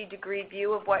 360-degree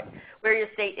view of where your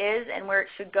state is and where it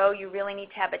should go, you really need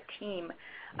to have a team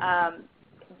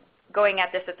going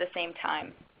at this at the same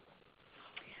time.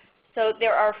 So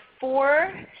there are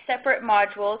 4 separate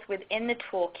modules within the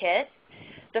toolkit.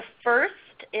 The first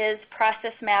is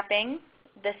process mapping.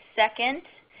 The second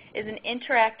is an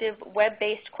interactive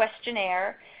web-based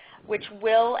questionnaire, which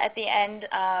will, at the end,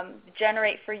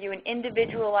 generate for you an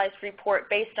individualized report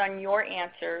based on your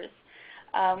answers.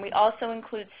 We also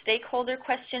include stakeholder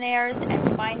questionnaires,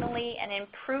 and finally, an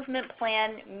improvement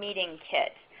plan meeting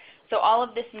kit. So all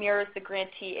of this mirrors the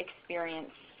grantee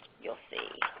experience you'll see.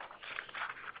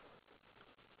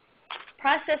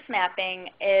 Process mapping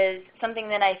is something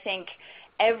that I think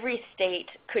every state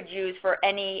could use for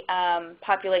any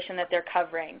population that they're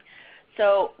covering.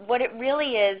 So what it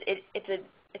really is,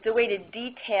 it's a way to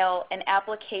detail an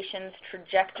application's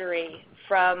trajectory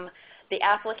from the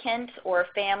applicant or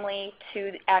family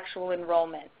to the actual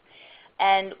enrollment.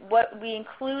 And what we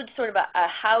include sort of a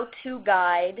how-to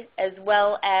guide as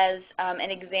well as an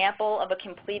example of a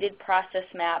completed process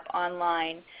map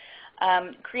online.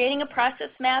 Creating a process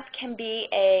map can be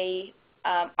a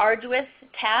arduous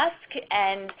task,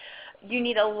 and you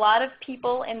need a lot of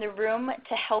people in the room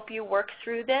to help you work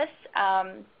through this.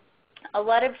 A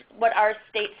lot of what our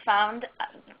states found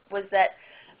was that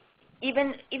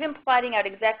even plotting out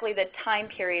exactly the time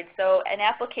period, so an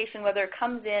application, whether it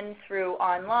comes in through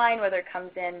online, whether it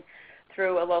comes in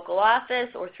through a local office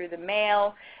or through the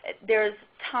mail, there's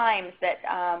times that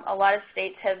a lot of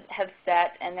states have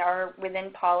set, and there are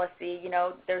within policy, you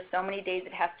know, there's so many days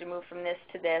it has to move from this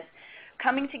to this.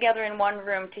 Coming together in one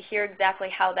room to hear exactly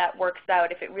how that works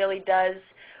out, if it really does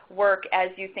work as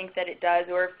you think that it does,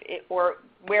 or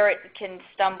where it can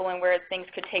stumble and where things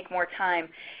could take more time,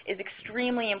 is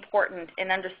extremely important in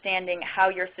understanding how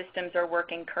your systems are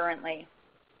working currently.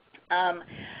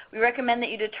 We recommend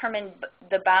that you determine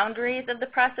the boundaries of the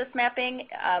process mapping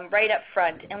right up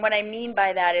front. And what I mean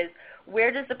by that is,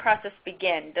 where does the process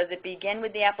begin? Does it begin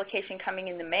with the application coming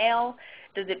in the mail?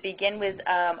 Does it begin with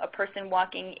a person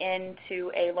walking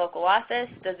into a local office?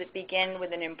 Does it begin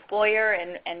with an employer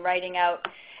and writing out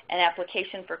an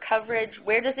application for coverage?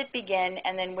 Where does it begin,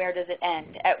 and then where does it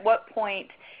end? At what point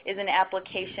is an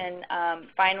application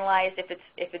finalized?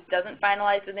 If it doesn't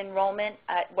finalize with enrollment,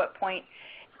 at what point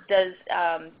does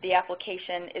the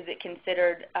application, is it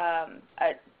considered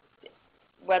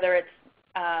whether it's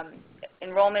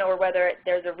enrollment or whether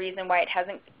there's a reason why it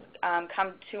hasn't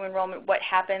come to enrollment? What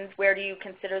happens? Where do you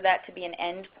consider that to be an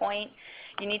end point?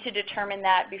 You need to determine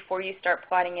that before you start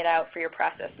plotting it out for your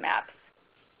process maps.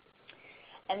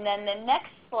 And then the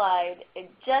next slide, it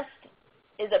just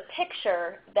is a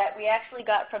picture that we actually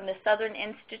got from the Southern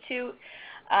Institute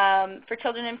for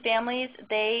Children and Families.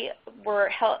 They were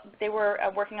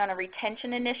working on a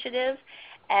retention initiative,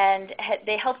 and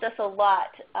they helped us a lot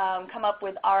come up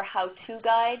with our how-to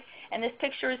guide. And this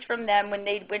picture is from them when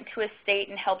they went to a state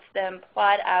and helped them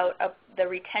plot out the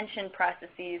retention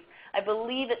processes. I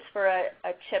believe it's for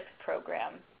a CHIP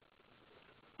program.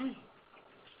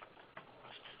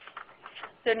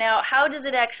 So now, how does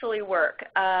it actually work?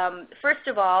 First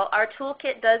of all, our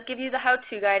toolkit does give you the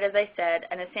how-to guide, as I said,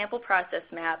 and a sample process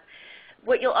map.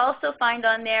 What you'll also find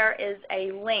on there is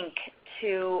a link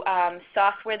to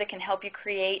software that can help you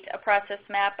create a process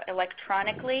map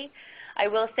electronically. I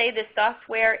will say this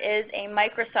software is a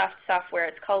Microsoft software.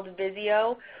 It's called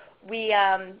Visio. We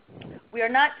are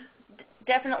not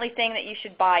definitely saying that you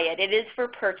should buy it. It is for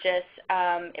purchase,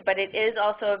 but it is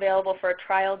also available for a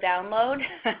trial download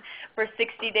for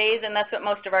 60 days, and that's what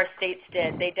most of our states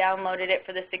did. They downloaded it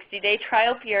for the 60-day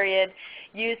trial period,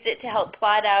 used it to help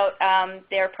plot out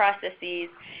their processes.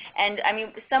 And I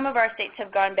mean, some of our states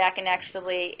have gone back and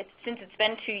actually, since it's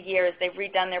been 2 years, they've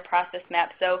redone their process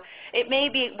map. So it may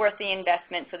be worth the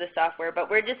investment for the software, but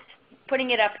we're just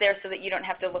putting it up there so that you don't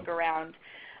have to look around.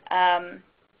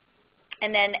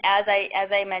 And then, as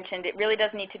I mentioned, it really does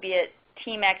need to be a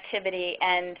team activity,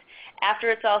 and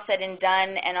after it's all said and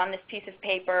done and on this piece of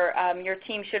paper, your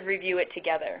team should review it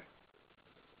together.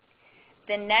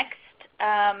 The next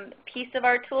piece of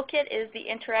our toolkit is the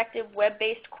interactive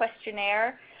web-based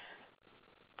questionnaire.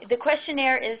 The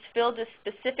questionnaire is filled with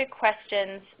specific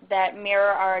questions that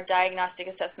mirror our diagnostic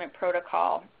assessment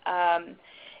protocol.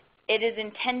 It is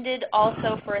intended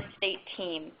also for a state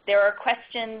team. There are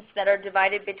questions that are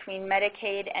divided between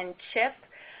Medicaid and CHIP.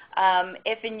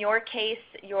 If in your case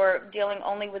you're dealing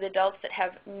only with adults that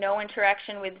have no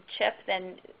interaction with CHIP,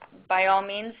 then by all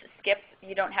means skip.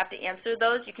 You don't have to answer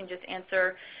those. You can just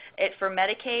answer it for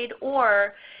Medicaid.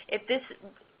 Or if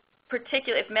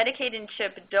if Medicaid and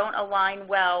CHIP don't align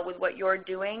well with what you're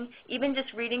doing, even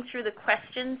just reading through the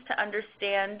questions to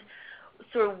understand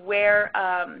sort of where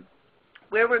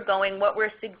we're going, what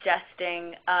we're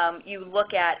suggesting, you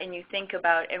look at and you think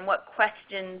about, and what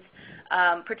questions,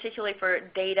 particularly for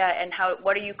data and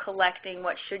what are you collecting,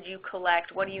 what should you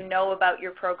collect, what do you know about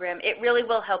your program. It really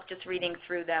will help just reading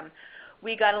through them.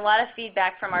 We got a lot of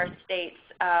feedback from our states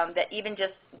that even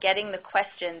just getting the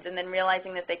questions and then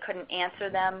realizing that they couldn't answer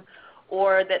them,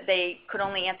 or that they could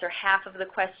only answer half of the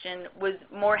question, was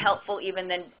more helpful even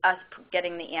than us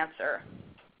getting the answer.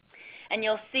 And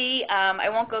you'll see, I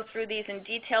won't go through these in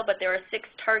detail, but there are 6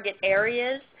 target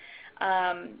areas,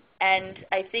 and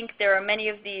I think there are many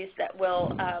of these that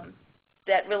will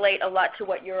that relate a lot to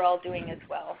what you're all doing as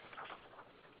well.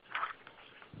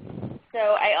 So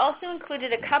I also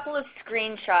included a couple of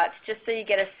screenshots just so you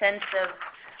get a sense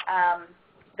of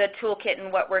the toolkit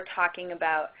and what we're talking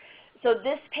about. So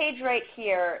this page right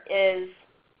here is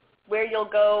where you'll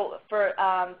go for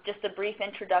just a brief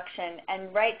introduction.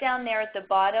 And right down there at the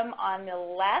bottom on the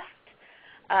left,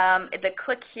 the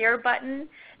click here button,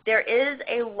 there is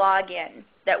a login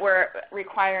that we're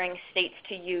requiring states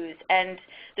to use. And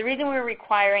the reason we're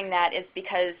requiring that is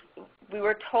because we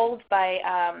were told by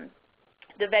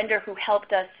the vendor who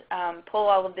helped us pull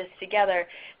all of this together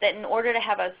that in order to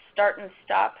have a start and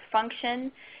stop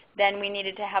function, then we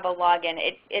needed to have a login.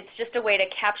 It's just a way to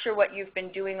capture what you've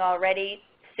been doing already,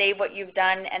 save what you've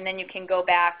done, and then you can go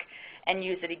back and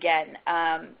use it again.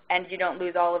 And you don't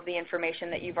lose all of the information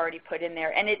that you've already put in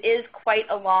there. And it is quite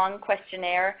a long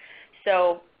questionnaire,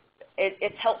 so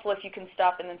it's helpful if you can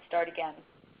stop and then start again.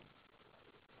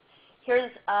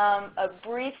 Here's a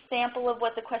brief sample of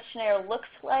what the questionnaire looks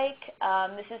like.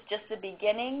 This is just the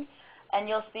beginning, and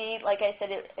you'll see, like I said,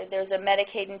 there's a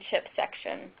Medicaid and CHIP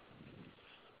section.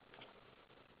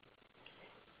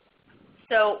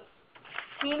 So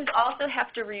teams also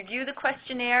have to review the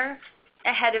questionnaire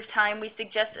ahead of time. We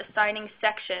suggest assigning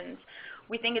sections.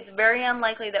 We think it's very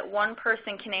unlikely that one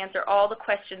person can answer all the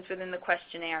questions within the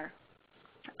questionnaire.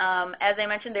 As I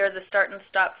mentioned, there is a start and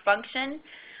stop function,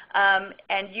 and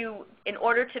in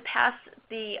order to pass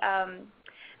the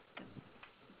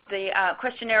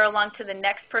questionnaire along to the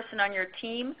next person on your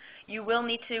team, you will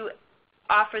need to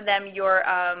offer them your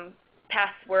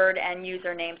password and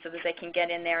username so that they can get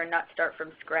in there and not start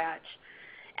from scratch.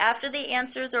 After the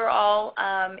answers are all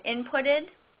inputted,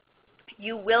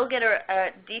 you will get a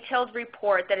detailed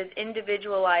report that is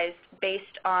individualized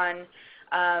based on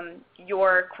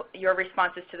your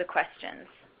responses to the questions.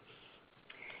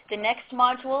 The next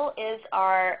module is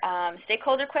our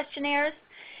stakeholder questionnaires,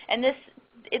 and this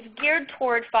is geared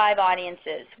toward 5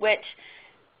 audiences, which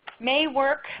may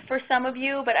work for some of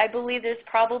you, but I believe there's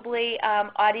probably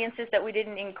audiences that we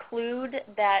didn't include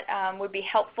that would be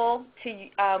helpful to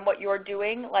what you're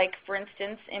doing, like, for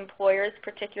instance, employers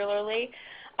particularly.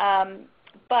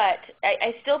 But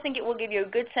I still think it will give you a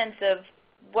good sense of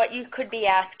what you could be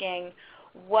asking,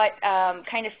 what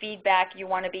kind of feedback you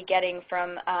want to be getting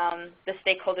from the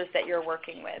stakeholders that you're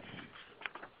working with.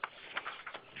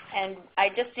 And I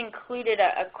just included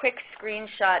a quick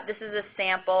screenshot. This is a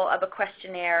sample of a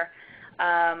questionnaire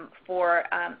for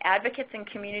advocates and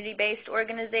community-based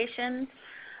organizations.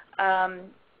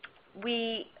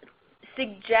 We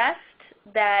suggest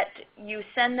that you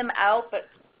send them out, but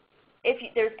if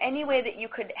there's any way that you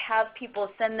could have people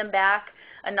send them back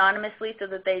anonymously so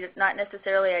that they're not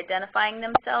necessarily identifying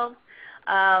themselves,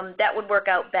 that would work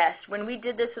out best. When we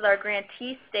did this with our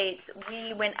grantee states,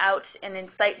 we went out and in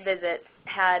site visits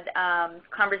had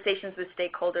conversations with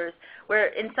stakeholders where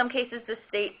in some cases the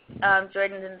state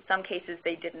joined and in some cases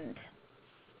they didn't.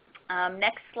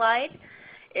 Next slide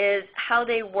is how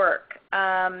they work.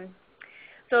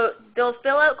 So they'll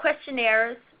fill out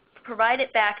questionnaires, provide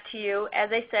it back to you. As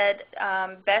I said,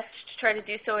 best to try to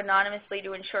do so anonymously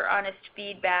to ensure honest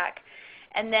feedback.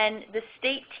 And then the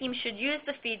state team should use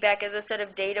the feedback as a set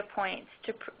of data points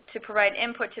to provide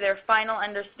input to their final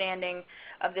understanding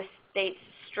of the state's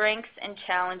strengths and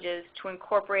challenges to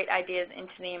incorporate ideas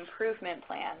into the improvement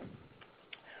plan.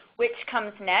 Which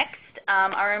comes next,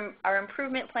 our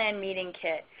improvement plan meeting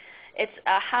kit. It's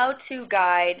a how-to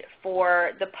guide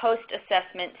for the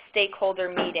post-assessment stakeholder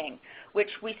meeting, which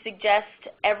we suggest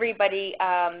everybody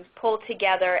pull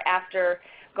together after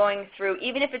going through,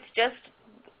 even if it's just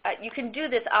you can do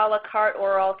this a la carte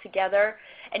or all together,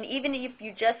 and even if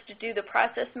you just do the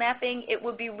process mapping, it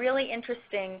would be really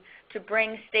interesting to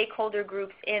bring stakeholder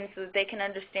groups in so that they can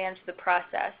understand the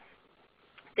process.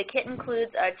 The kit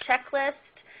includes a checklist,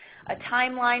 a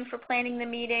timeline for planning the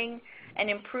meeting, an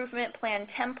improvement plan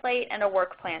template, and a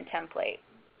work plan template.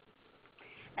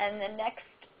 And the next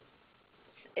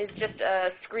is just a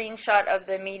screenshot of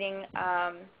the meeting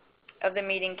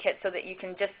kit so that you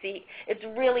can just see. It's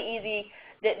really easy.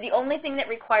 The only thing that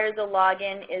requires a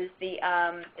login is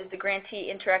the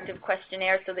grantee interactive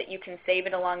questionnaire so that you can save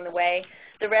it along the way.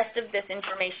 The rest of this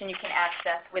information you can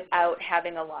access without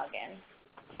having a login.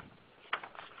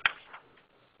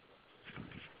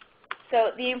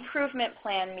 So the improvement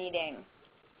plan meeting.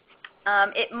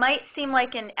 It might seem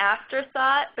like an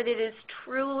afterthought, but it is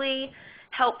truly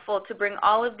helpful to bring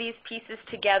all of these pieces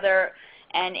together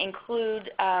and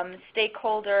include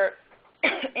stakeholder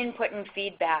input and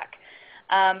feedback.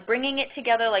 Bringing it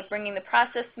together, like bringing the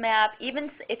process map, even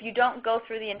if you don't go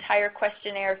through the entire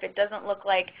questionnaire, if it doesn't look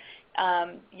like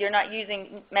you're not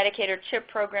using Medicaid or CHIP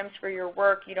programs for your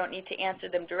work, you don't need to answer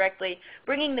them directly,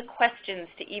 bringing the questions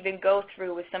to even go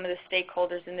through with some of the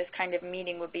stakeholders in this kind of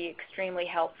meeting would be extremely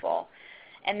helpful.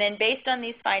 And then based on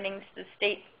these findings, the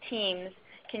state teams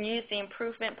can use the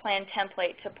improvement plan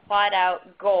template to plot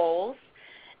out goals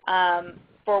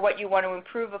for what you want to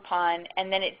improve upon,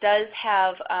 and then it does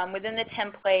have, within the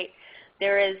template,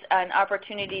 there is an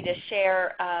opportunity to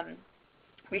share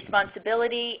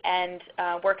responsibility and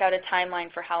work out a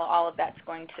timeline for how all of that's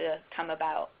going to come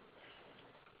about.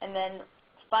 And then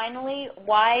finally,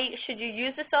 why should you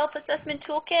use the Self-Assessment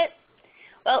Toolkit?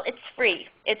 Well, it's free.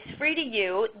 It's free to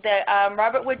you. The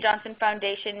Robert Wood Johnson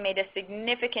Foundation made a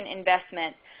significant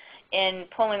investment in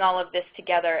pulling all of this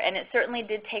together, and it certainly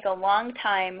did take a long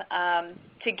time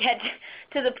to get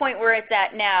to the point where it's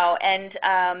at now, and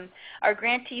our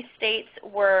grantee states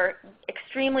were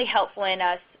extremely helpful in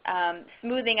us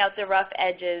smoothing out the rough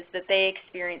edges that they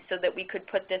experienced so that we could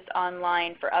put this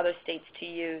online for other states to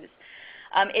use.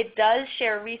 It does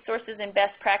share resources and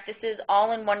best practices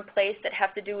all in one place that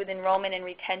have to do with enrollment and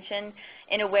retention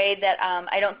in a way that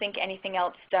I don't think anything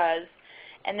else does.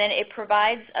 And then it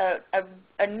provides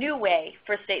a new way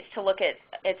for states to look at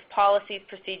its policies,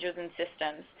 procedures, and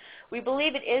systems. We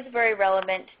believe it is very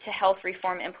relevant to health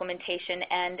reform implementation,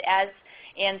 and as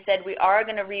Ann said, we are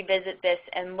going to revisit this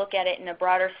and look at it in a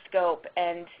broader scope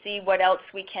and see what else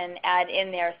we can add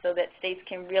in there so that states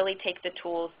can really take the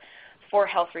tools for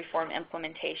health reform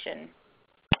implementation.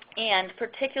 And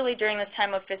particularly during this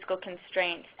time of fiscal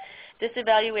constraints, this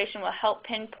evaluation will help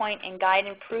pinpoint and guide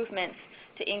improvements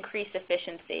to increase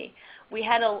efficiency. We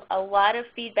had a lot of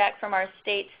feedback from our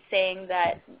states saying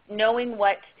that knowing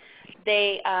what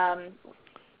they,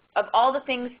 of all the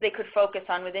things they could focus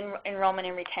on within enrollment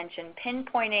and retention,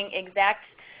 pinpointing exact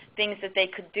things that they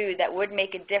could do that would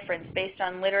make a difference based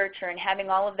on literature and having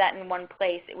all of that in one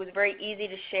place, it was very easy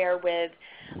to share with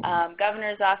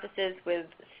governor's offices, with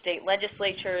state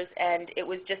legislatures, and it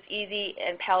was just easy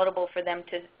and palatable for them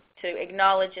to to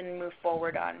acknowledge and move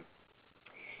forward on.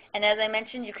 And as I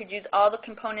mentioned, you could use all the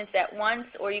components at once,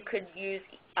 or you could use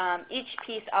each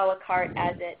piece a la carte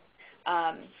as it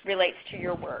relates to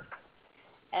your work.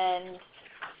 And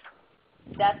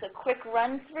that's a quick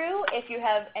run through. If you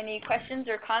have any questions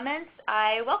or comments,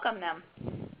 I welcome them.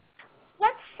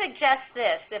 Let's suggest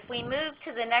this. If we move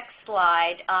to the next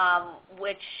slide,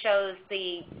 which shows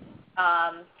the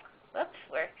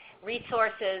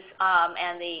resources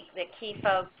and the key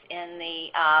folks in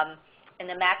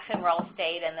the Max Enroll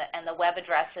state and the web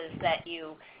addresses that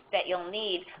you'll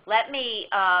need.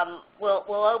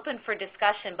 We'll open for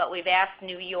discussion, but we've asked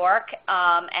New York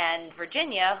and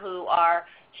Virginia, who are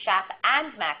SHAP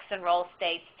and Max Enroll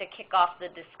states, to kick off the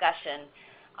discussion.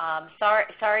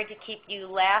 Sorry to keep you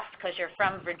last because you're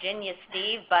from Virginia,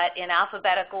 Steve, but in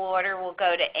alphabetical order, we'll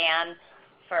go to Ann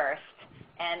first.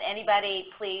 And anybody,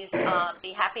 please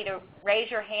be happy to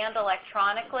raise your hand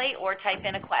electronically or type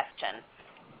in a question.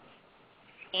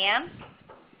 Ann?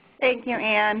 Thank you,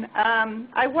 Ann.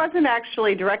 I wasn't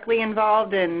actually directly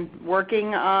involved in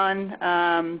working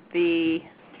on the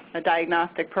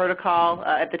diagnostic protocol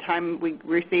at the time we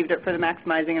received it for the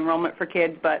Maximizing Enrollment for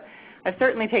Kids, but I've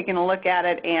certainly taken a look at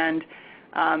it, and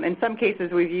in some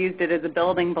cases we've used it as a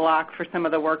building block for some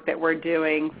of the work that we're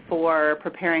doing for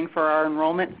preparing for our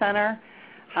enrollment center.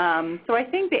 So I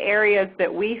think the areas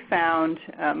that we found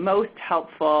most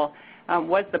helpful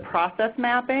was the process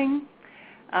mapping.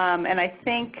 And I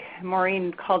think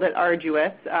Maureen called it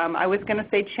arduous. I was going to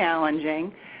say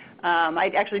challenging.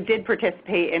 I actually did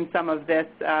participate in some of this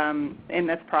in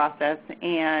this process,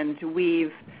 and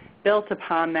we've built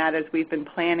upon that as we've been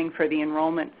planning for the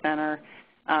enrollment center,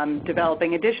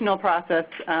 developing additional process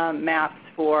maps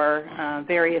for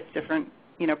various different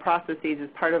processes as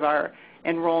part of our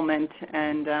enrollment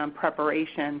and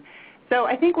preparation. So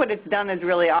I think what it's done is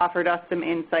really offered us some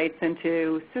insights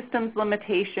into systems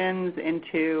limitations,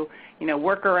 into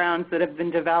workarounds that have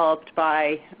been developed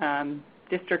by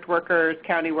district workers,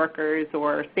 county workers,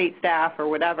 or state staff, or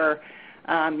whatever.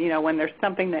 When there's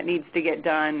something that needs to get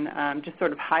done, just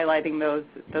sort of highlighting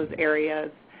those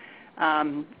areas,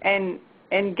 and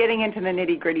getting into the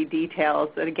nitty-gritty details.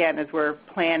 Again, as we're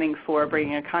planning for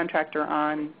bringing a contractor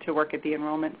on to work at the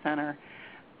enrollment center.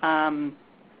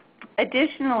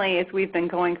 Additionally, as we've been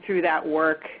going through that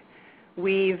work,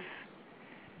 we've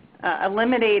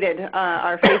eliminated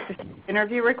our face-to-face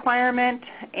interview requirement,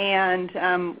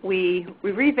 and we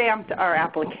revamped our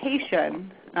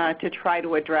application to try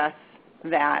to address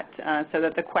that so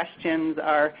that the questions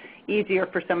are easier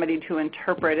for somebody to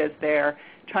interpret as they're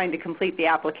trying to complete the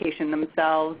application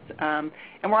themselves. And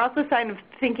we're also kind of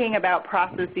thinking about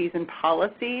processes and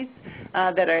policies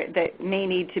that may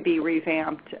need to be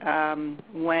revamped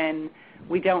when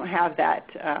we don't have that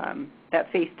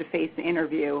face-to-face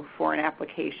interview for an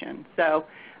application. So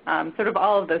sort of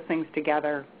all of those things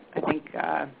together, I think,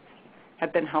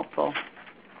 have been helpful.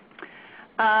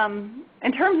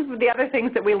 In terms of the other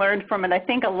things that we learned from it, I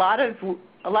think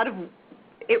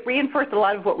it reinforced a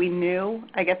lot of what we knew,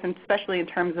 I guess, and especially in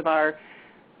terms of our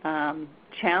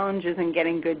challenges in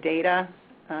getting good data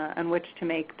on which to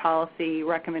make policy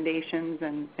recommendations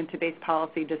and to base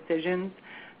policy decisions.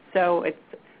 So it's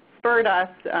spurred us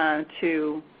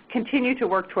to continue to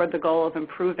work toward the goal of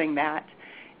improving that.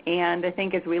 And I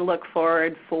think as we look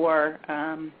forward for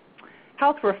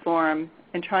health reform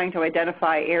and trying to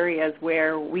identify areas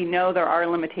where we know there are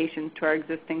limitations to our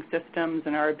existing systems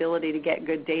and our ability to get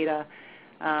good data,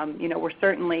 we're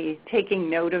certainly taking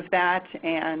note of that,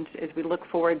 and as we look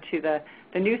forward to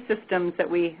the new systems that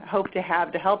we hope to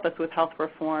have to help us with health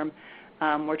reform,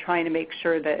 we're trying to make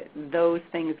sure that those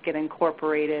things get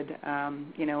incorporated,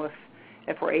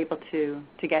 if we're able to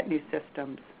get new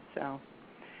systems. So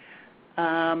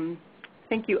I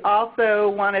think you also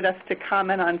wanted us to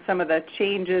comment on some of the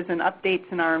changes and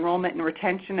updates in our enrollment and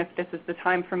retention, if this is the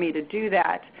time for me to do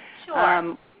that.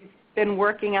 Sure. Been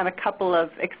working on a couple of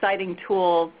exciting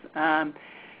tools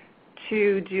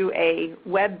to do a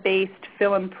web-based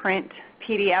fill and print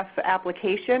PDF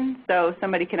application. So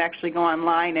somebody can actually go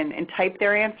online and type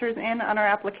their answers in on our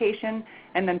application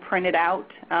and then print it out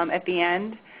at the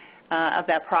end of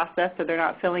that process, so they're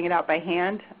not filling it out by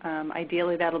hand.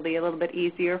 Ideally, that'll be a little bit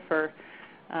easier for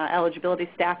eligibility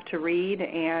staff to read,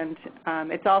 and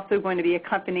it's also going to be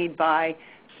accompanied by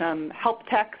some help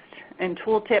text and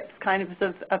tooltips kinds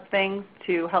of things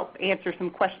to help answer some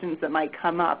questions that might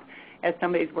come up as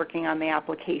somebody's working on the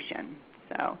application.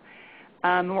 So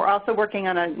we're also working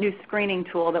on a new screening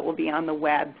tool that will be on the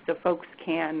web, so folks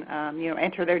can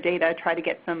enter their data, try to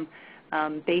get some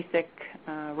basic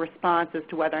response as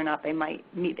to whether or not they might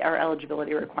meet our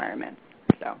eligibility requirements.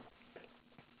 So.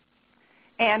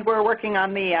 And we're working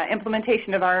on the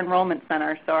implementation of our enrollment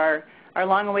center. So our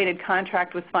long-awaited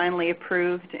contract was finally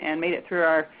approved and made it through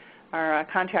our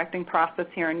contracting process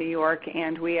here in New York,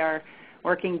 and we are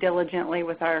working diligently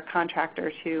with our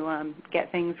contractor to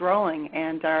get things rolling.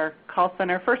 And our call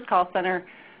center, first call center,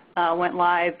 went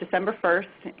live December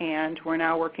 1st, and we're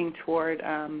now working toward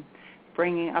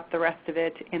bringing up the rest of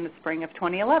it in the spring of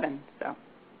 2011. So.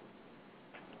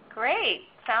 Great.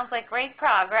 Sounds like great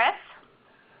progress.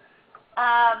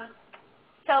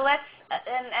 So let's,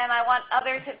 and I want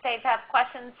others, if they have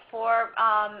questions for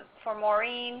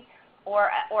Maureen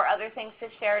or other things to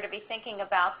share, to be thinking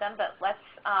about them. But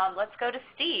let's go to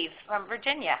Steve from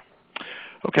Virginia.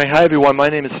 Okay. Hi, everyone. My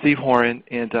name is Steve Horan,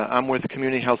 and I'm with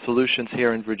Community Health Solutions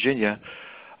here in Virginia.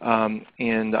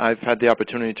 And I've had the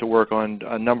opportunity to work on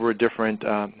a number of different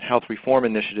health reform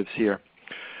initiatives here.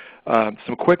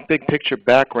 Some quick big picture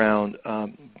background.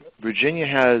 Virginia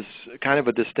has kind of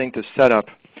a distinctive setup.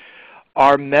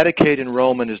 Our Medicaid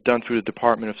enrollment is done through the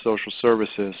Department of Social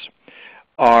Services.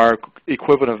 Our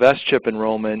equivalent of SHAP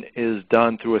enrollment is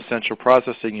done through a central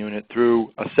processing unit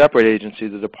through a separate agency,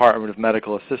 the Department of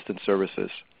Medical Assistance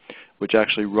Services, which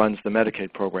actually runs the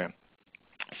Medicaid program.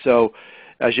 So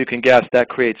as you can guess, that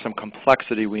creates some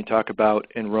complexity when you talk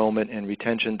about enrollment and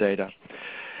retention data.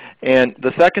 And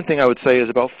the second thing I would say is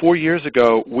about 4 years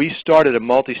ago, we started a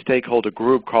multi-stakeholder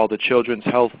group called the Children's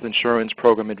Health Insurance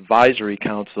Program Advisory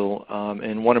Council,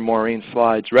 and one of Maureen's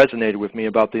slides resonated with me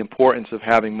about the importance of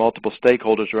having multiple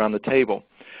stakeholders around the table.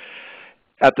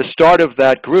 At the start of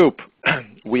that group,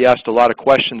 we asked a lot of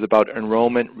questions about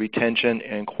enrollment, retention,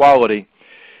 and quality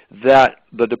that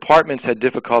the departments had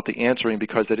difficulty answering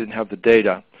because they didn't have the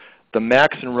data. The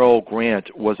Max Enroll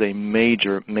grant was a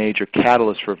major, major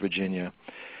catalyst for Virginia.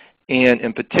 And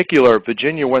in particular,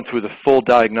 Virginia went through the full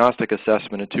diagnostic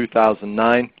assessment in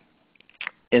 2009,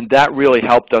 and that really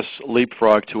helped us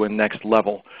leapfrog to a next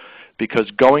level, because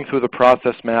going through the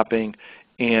process mapping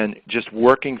and just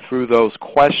working through those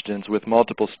questions with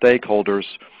multiple stakeholders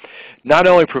not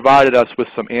only provided us with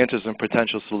some answers and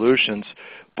potential solutions,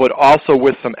 but also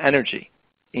with some energy.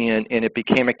 And it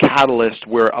became a catalyst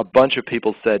where a bunch of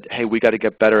people said, hey, we got to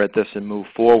get better at this and move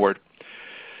forward.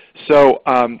 So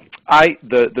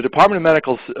the Department of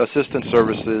Medical Assistance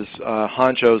Services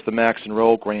honchos the Max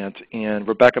Enroll grant, and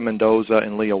Rebecca Mendoza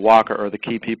and Leah Walker are the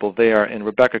key people there. And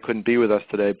Rebecca couldn't be with us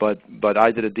today, but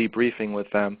I did a debriefing with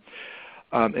them,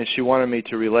 and she wanted me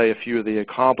to relay a few of the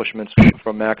accomplishments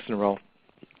from Max Enroll.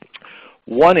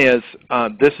 One is,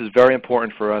 this is very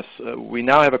important for us, we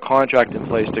now have a contract in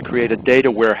place to create a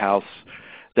data warehouse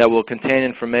that will contain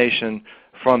information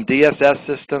from DSS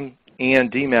system and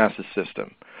DMAS's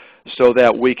system, so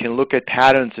that we can look at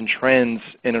patterns and trends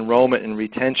in enrollment and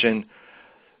retention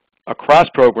across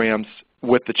programs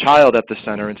with the child at the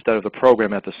center instead of the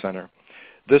program at the center.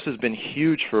 This has been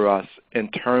huge for us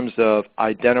in terms of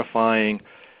identifying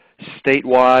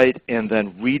statewide and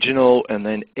then regional and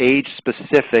then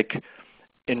age-specific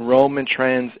enrollment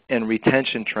trends and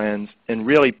retention trends, and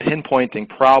really pinpointing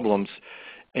problems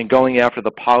and going after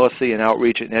the policy and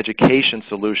outreach and education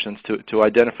solutions to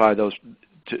identify those,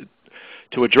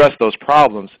 to address those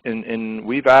problems. And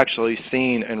we've actually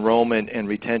seen enrollment and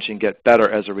retention get better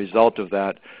as a result of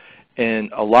that.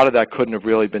 And a lot of that couldn't have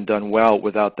really been done well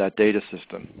without that data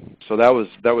system. So that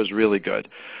was really good.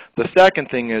 The second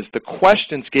thing is the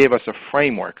questions gave us a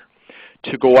framework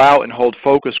to go out and hold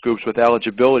focus groups with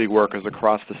eligibility workers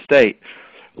across the state,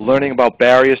 learning about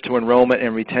barriers to enrollment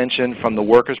and retention from the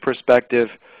worker's perspective,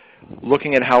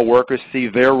 looking at how workers see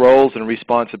their roles and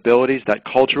responsibilities, that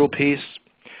cultural piece,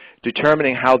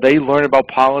 determining how they learn about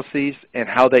policies and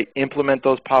how they implement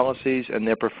those policies and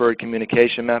their preferred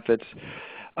communication methods,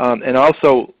 and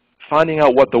also finding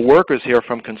out what the workers hear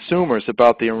from consumers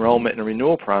about the enrollment and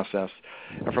renewal process.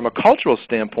 And from a cultural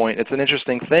standpoint, it's an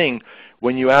interesting thing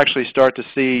when you actually start to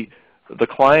see the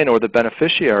client or the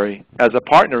beneficiary as a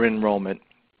partner in enrollment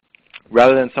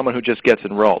rather than someone who just gets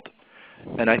enrolled.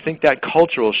 And I think that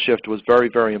cultural shift was very,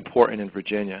 very important in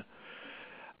Virginia.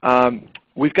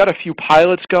 We've got a few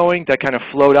pilots going that kind of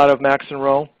flowed out of Max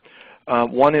Enroll.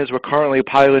 One is we're currently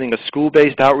piloting a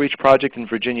school-based outreach project in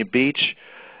Virginia Beach,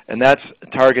 and that's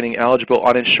targeting eligible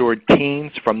uninsured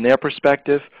teens from their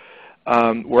perspective.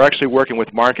 We're actually working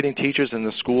with marketing teachers in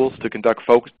the schools to conduct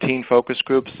teen focus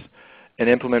groups and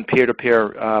implement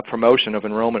peer-to-peer promotion of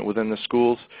enrollment within the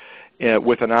schools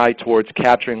with an eye towards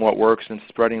capturing what works and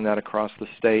spreading that across the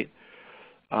state.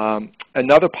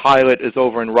 Another pilot is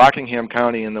over in Rockingham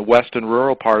County in the western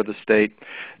rural part of the state.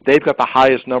 They've got the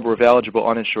highest number of eligible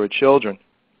uninsured children.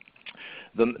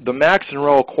 The Max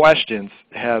Enroll questions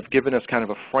have given us kind of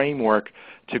a framework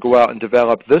to go out and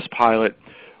develop this pilot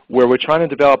where we're trying to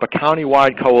develop a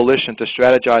county-wide coalition to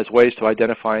strategize ways to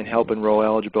identify and help enroll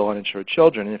eligible uninsured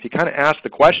children. And if you kind of ask the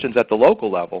questions at the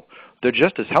local level, they're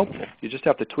just as helpful. You just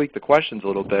have to tweak the questions a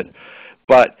little bit.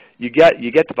 But you get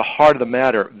to the heart of the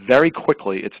matter very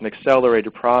quickly. It's an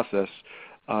accelerated process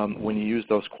when you use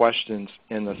those questions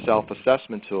in the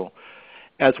self-assessment tool.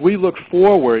 As we look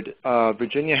forward,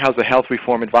 Virginia has a Health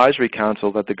Reform Advisory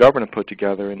Council that the governor put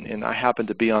together, and I happen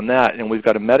to be on that, and we've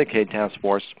got a Medicaid task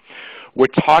force. We're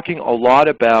talking a lot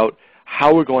about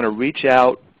how we're going to reach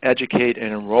out, educate,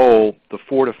 and enroll the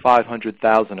 400,000 to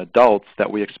 500,000 adults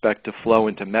that we expect to flow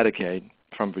into Medicaid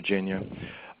from Virginia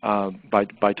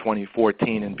by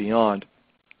 2014 and beyond.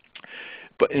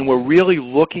 And we're really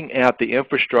looking at the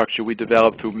infrastructure we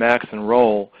developed through Max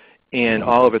Enroll and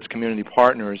all of its community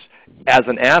partners as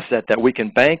an asset that we can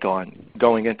bank on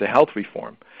going into health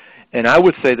reform. And I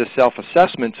would say the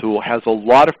self-assessment tool has a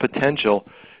lot of potential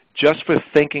just for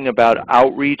thinking about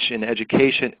outreach and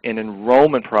education and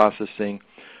enrollment processing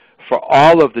for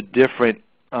all of the different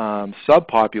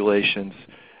subpopulations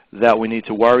that we need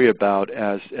to worry about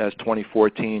as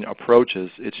 2014 approaches.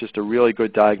 It's just a really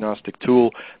good diagnostic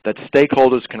tool that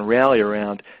stakeholders can rally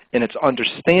around, and it's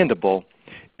understandable.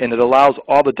 And it allows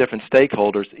all the different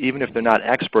stakeholders, even if they're not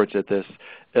experts at this,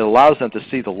 it allows them to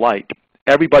see the light.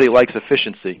 Everybody likes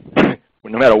efficiency.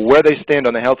 No matter where they stand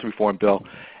on the health reform bill,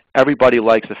 everybody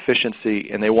likes efficiency,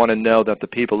 and they want to know that the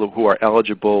people who are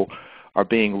eligible are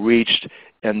being reached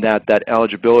and that that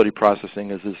eligibility processing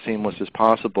is as seamless as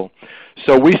possible.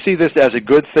 So we see this as a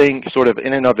good thing sort of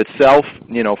in and of itself,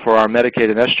 for our Medicaid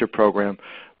and SHAP program,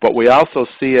 but we also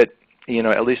see it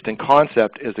at least in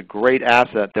concept, is a great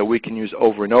asset that we can use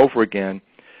over and over again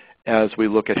as we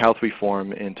look at health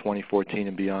reform in 2014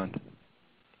 and beyond.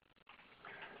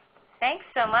 Thanks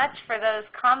so much for those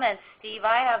comments, Steve.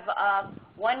 I have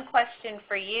one question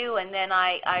for you, and then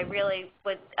I really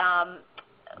would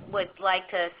like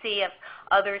to see if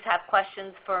others have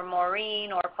questions for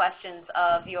Maureen or questions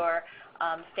of your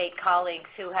state colleagues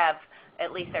who have,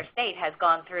 at least their state has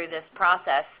gone through this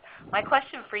process. My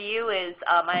question for you is,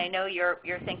 I know you're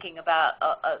thinking about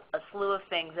a slew of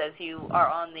things as you are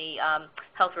on the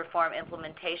Health Reform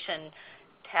Implementation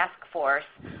Task Force.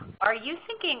 Are you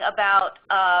thinking about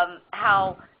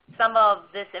how some of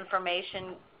this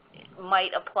information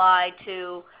might apply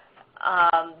to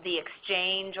the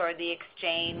exchange or the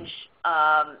exchange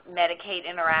Medicaid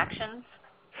interactions?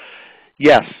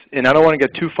 Yes, and I don't want to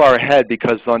get too far ahead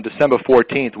because on December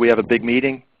 14th we have a big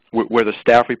meeting where the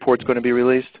staff report's going to be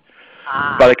released.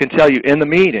 But I can tell you, in the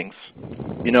meetings,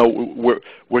 what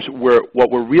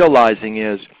we're realizing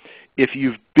is if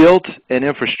you've built an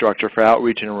infrastructure for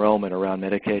outreach and enrollment around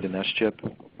Medicaid and SHIP,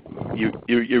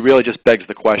 you really just begs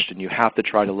the question. You have to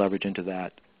try to leverage into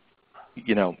that,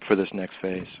 for this next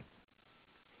phase.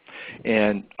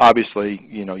 And obviously,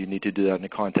 you need to do that in the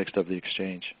context of the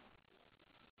exchange.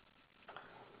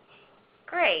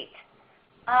 Great.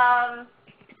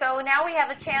 So now we have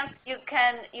a chance.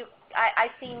 I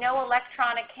see no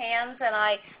electronic hands, and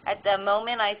at the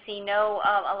moment I see no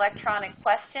electronic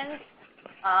questions.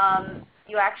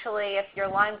 You actually, if your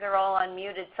lines are all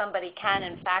unmuted, somebody can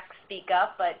in fact speak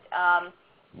up, but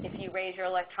if you raise your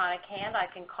electronic hand, I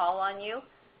can call on you.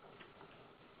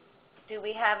 Do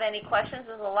we have any questions?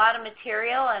 There's a lot of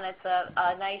material, and it's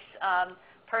a nice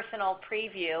personal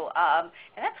preview. And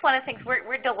that's one of the things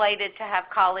we're delighted to have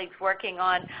colleagues working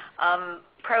on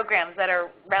programs that are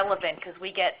relevant because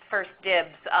we get first dibs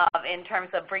in terms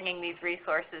of bringing these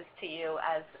resources to you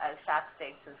as SHAP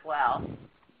states as well.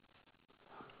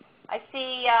 I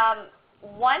see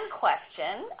one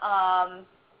question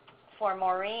for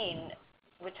Maureen,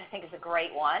 which I think is a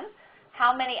great one.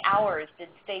 How many hours did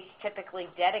states typically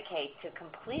dedicate to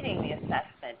completing the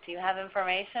assessment? Do you have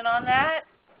information on that?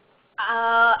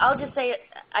 I'll just say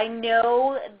I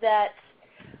know that,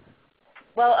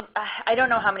 well, I don't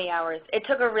know how many hours. It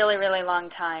took a really, really long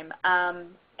time.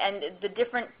 And the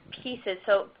different pieces,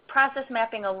 so process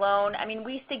mapping alone,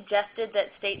 we suggested that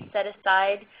states set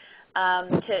aside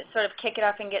to sort of kick it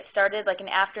off and get started, like an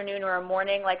afternoon or a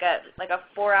morning, like a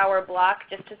 4-hour block,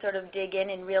 just to sort of dig in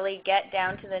and really get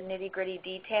down to the nitty-gritty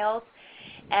details.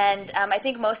 And I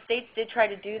think most states did try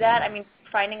to do that.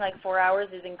 Finding like 4 hours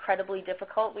is incredibly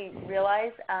difficult, we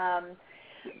realize.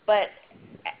 But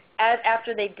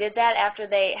after they did that, after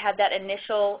they had that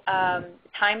initial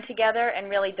time together and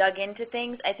really dug into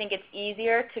things, I think it's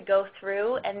easier to go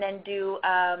through and then do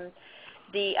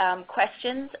the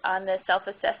questions on the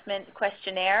self-assessment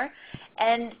questionnaire.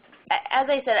 And as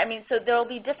I said, so there will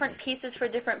be different pieces for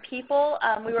different people.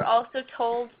 We were also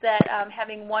told that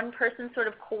having one person sort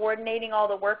of coordinating all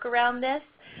the work around this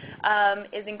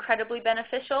is incredibly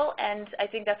beneficial, and I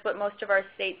think that's what most of our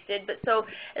states did. But so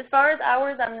as far as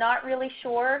hours, I'm not really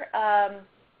sure,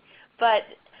 but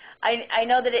I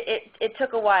know that it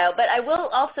took a while. But I will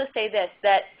also say this,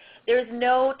 that there's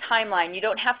no timeline. You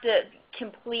don't have to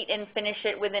complete and finish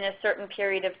it within a certain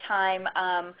period of time.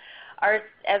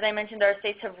 As I mentioned, our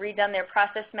states have redone their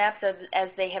process maps as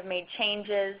they have made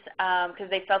changes because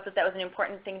they felt that that was an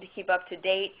important thing to keep up to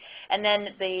date. And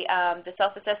then the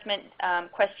self-assessment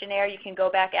questionnaire, you can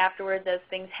go back afterwards as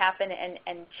things happen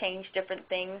and change different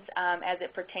things as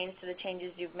it pertains to the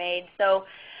changes you've made. So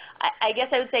I guess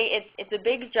I would say it's a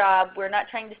big job. We're not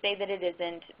trying to say that it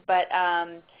isn't, but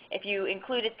if you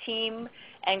include a team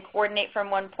and coordinate from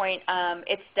one point,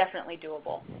 it's definitely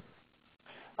doable.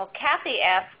 Well, Kathy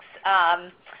asks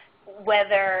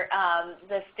whether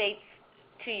the states,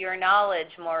 to your knowledge,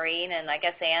 Maureen, and I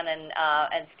guess Ann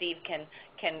and Steve can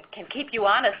keep you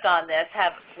honest on this,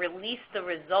 have released the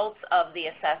results of the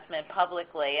assessment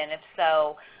publicly, and if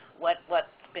so, what's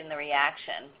been the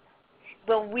reaction?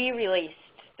 Well, we released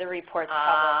the reports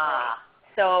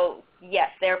publicly, so yes,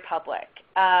 they're public.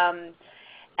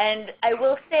 And I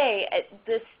will say,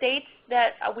 the states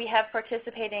that we have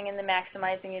participating in the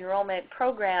Maximizing Enrollment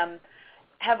program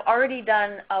have already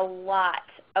done a lot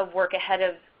of work ahead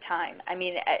of time. I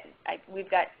mean, we've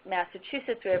got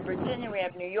Massachusetts, we have Virginia, we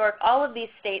have New York, all of these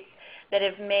states that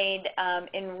have made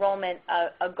enrollment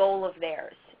a goal of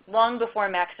theirs, long before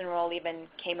Max Enroll even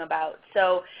came about.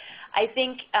 So I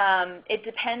think it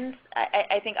depends.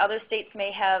 I think other states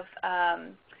may have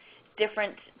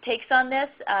different takes on this,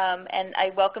 and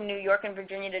I welcome New York and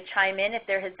Virginia to chime in if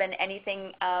there has been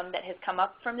anything that has come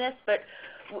up from this. But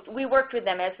we worked with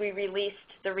them as we released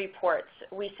the reports.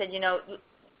 We said, you know,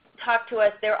 talk to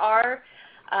us. There are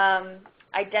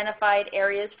identified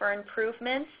areas for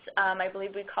improvements. I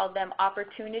believe we called them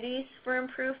opportunities for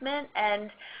improvement.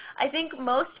 And I think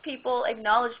most people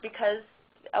acknowledged, because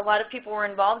a lot of people were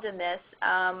involved in this,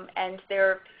 and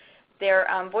their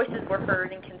voices were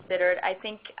heard and considered. I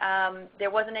think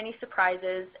there wasn't any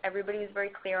surprises. Everybody was very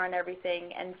clear on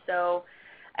everything,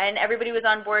 and everybody was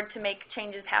on board to make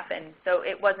changes happen. So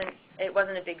it wasn't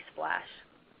a big splash.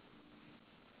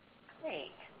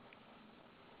 Great.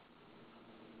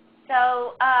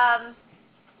 So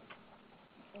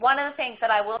one of the things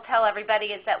that I will tell everybody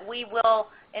is that we will,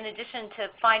 in addition to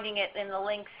finding it in the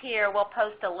links here, we'll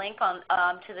post a link on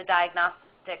to the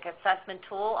Diagnostic Assessment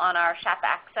Tool on our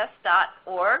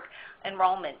shapaccess.org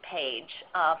enrollment page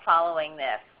following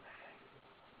this.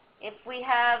 If we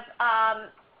have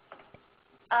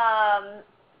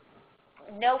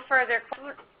no further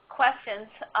questions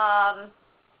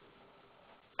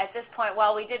at this point,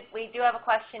 well, we do have a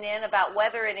question in about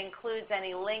whether it includes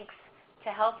any links to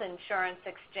health insurance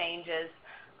exchanges,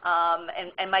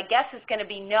 and my guess is going to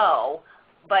be no,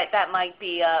 but that might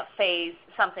be a phase,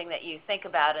 something that you think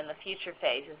about in the future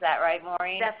phase. Is that right,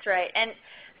 Maureen? That's right. And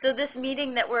so this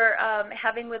meeting that we're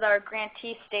having with our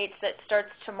grantee states that starts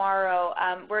tomorrow,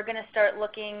 we're going to start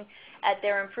looking at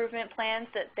their improvement plans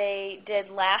that they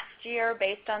did last year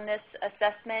based on this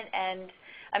assessment. And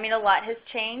I mean, a lot has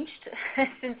changed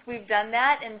since we've done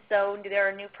that, and so there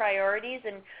are new priorities,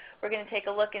 and we're going to take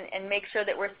a look and make sure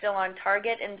that we're still on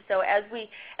target. And so as we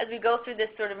go through this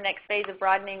sort of next phase of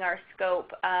broadening our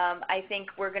scope, I think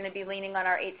we're going to be leaning on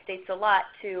our 8 states a lot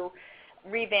to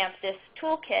revamp this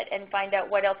toolkit and find out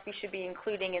what else we should be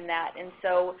including in that. And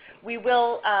so we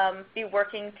will be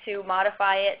working to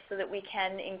modify it so that we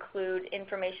can include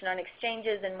information on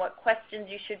exchanges and what questions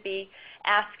you should be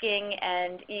asking,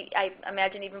 and I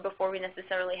imagine even before we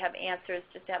necessarily have answers,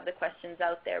 just to have the questions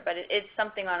out there. But it's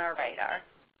something on our radar.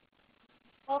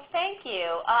 Well, thank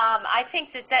you. I think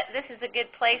that this is a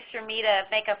good place for me to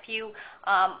make a few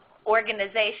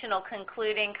organizational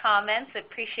concluding comments.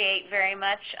 Appreciate very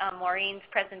much Maureen's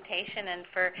presentation, and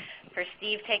for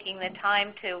Steve taking the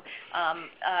time to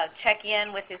check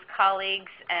in with his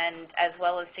colleagues, and as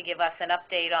well as to give us an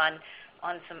update on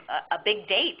a big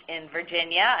date in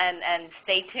Virginia, and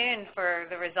stay tuned for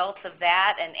the results of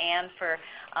that, and Anne for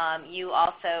you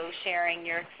also sharing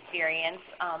your experience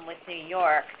with New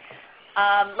York.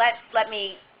 Let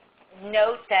me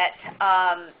note that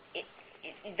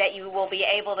that you will be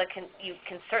able to, you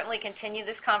can certainly continue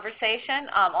this conversation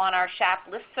on our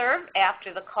SHAP listserv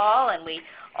after the call, and we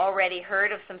already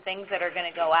heard of some things that are going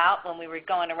to go out when we were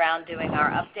going around doing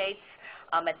our updates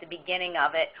at the beginning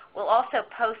of it. We'll also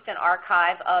post an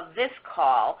archive of this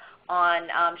call on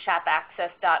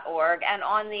shapaccess.org and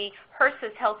on the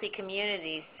HRSA's Healthy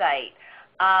Communities site.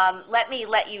 Let me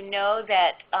let you know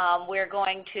that we're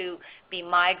going to be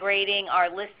migrating our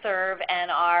listserv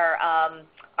and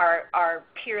our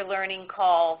peer learning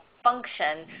call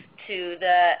function to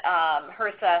the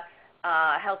HRSA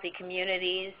Healthy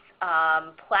Communities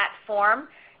platform,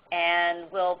 and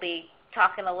we'll be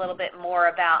talking a little bit more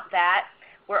about that.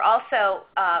 We're also,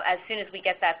 as soon as we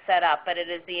get that set up, but it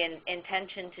is the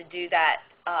intention to do that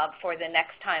for the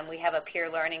next time we have a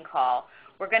peer learning call.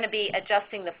 We're going to be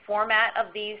adjusting the format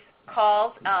of these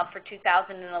calls for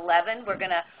 2011. We're going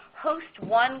to host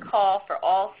one call for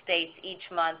all states each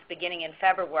month beginning in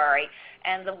February.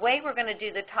 And the way we're going to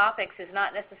do the topics is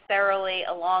not necessarily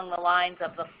along the lines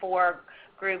of the 4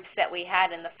 groups that we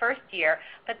had in the first year,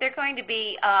 but they're going to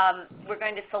be, we're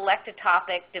going to select a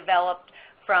topic developed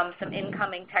from some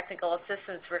incoming technical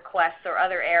assistance requests or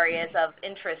other areas of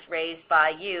interest raised by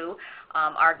you,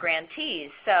 our grantees.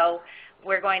 So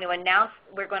we're going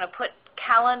to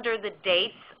calendar the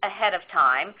dates ahead of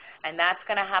time, and that's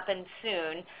going to happen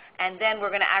soon. And then we're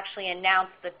going to actually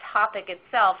announce the topic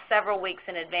itself several weeks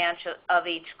in advance of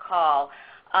each call.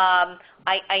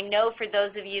 I know for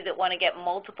those of you that want to get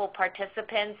multiple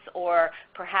participants or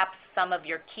perhaps some of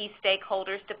your key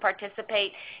stakeholders to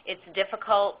participate, it's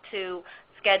difficult to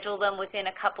schedule them within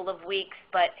a couple of weeks,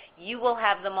 but you will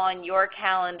have them on your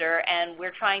calendar, and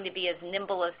we're trying to be as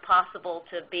nimble as possible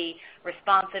to be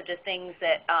responsive to things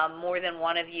that more than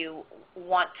one of you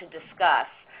want to discuss.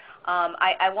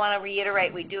 I want to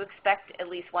reiterate, we do expect at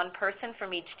least one person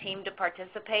from each team to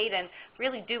participate, and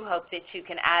really do hope that you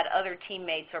can add other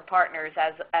teammates or partners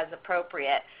as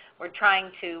appropriate. We're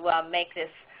trying to make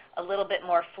this a little bit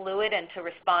more fluid and to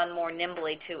respond more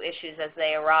nimbly to issues as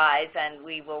they arise, and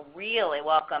we will really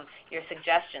welcome your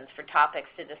suggestions for topics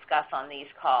to discuss on these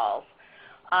calls.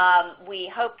 We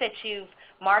hope that you've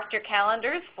marked your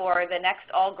calendars for the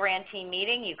next all-grantee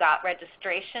meeting. You got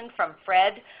registration from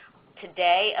Fred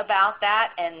today about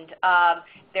that, and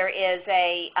there's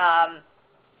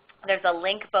a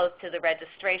link both to the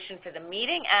registration for the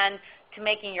meeting and to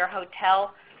making your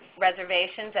hotel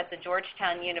reservations at the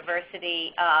Georgetown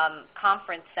University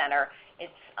Conference Center.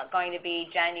 It's going to be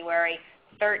January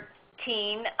 12th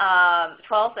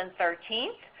and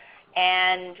 13th,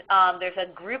 and there's a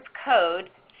group code,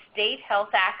 State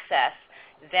Health Access,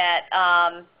 that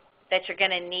you're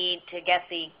going to need to get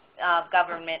the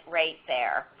government rate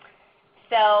there.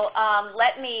 So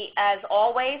let me, as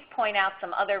always, point out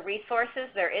some other resources.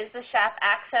 There is the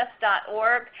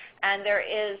shapaccess.org, and there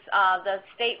is the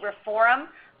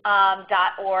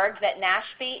statereform.org that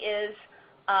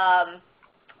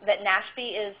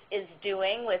NASHP is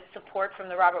doing with support from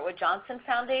the Robert Wood Johnson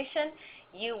Foundation.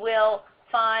 You will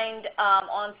find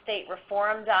on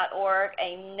statereform.org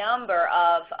a number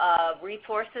of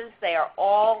resources. They are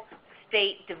all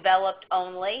state developed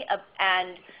only,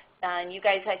 and you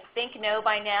guys, I think, know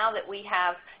by now that we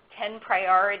have 10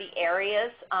 priority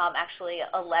areas, actually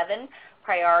 11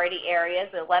 priority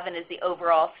areas. 11 is the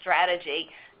overall strategy,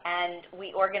 and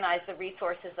we organize the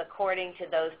resources according to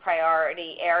those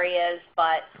priority areas,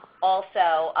 but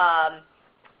also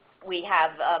we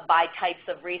have by types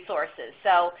of resources.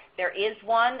 So there is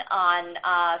one on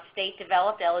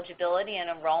state-developed eligibility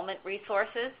and enrollment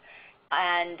resources,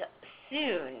 and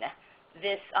soon,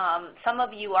 some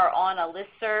of you are on a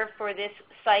listserv for this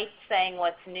site saying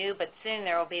what's new, but soon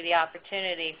there will be the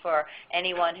opportunity for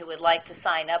anyone who would like to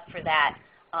sign up for that.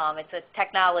 It's a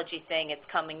technology thing. It's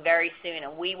coming very soon,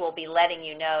 and we will be letting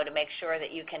you know to make sure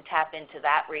that you can tap into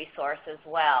that resource as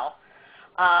well.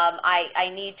 I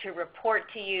need to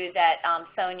report to you that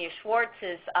Sonia Schwartz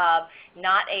is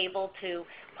not able to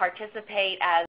participate as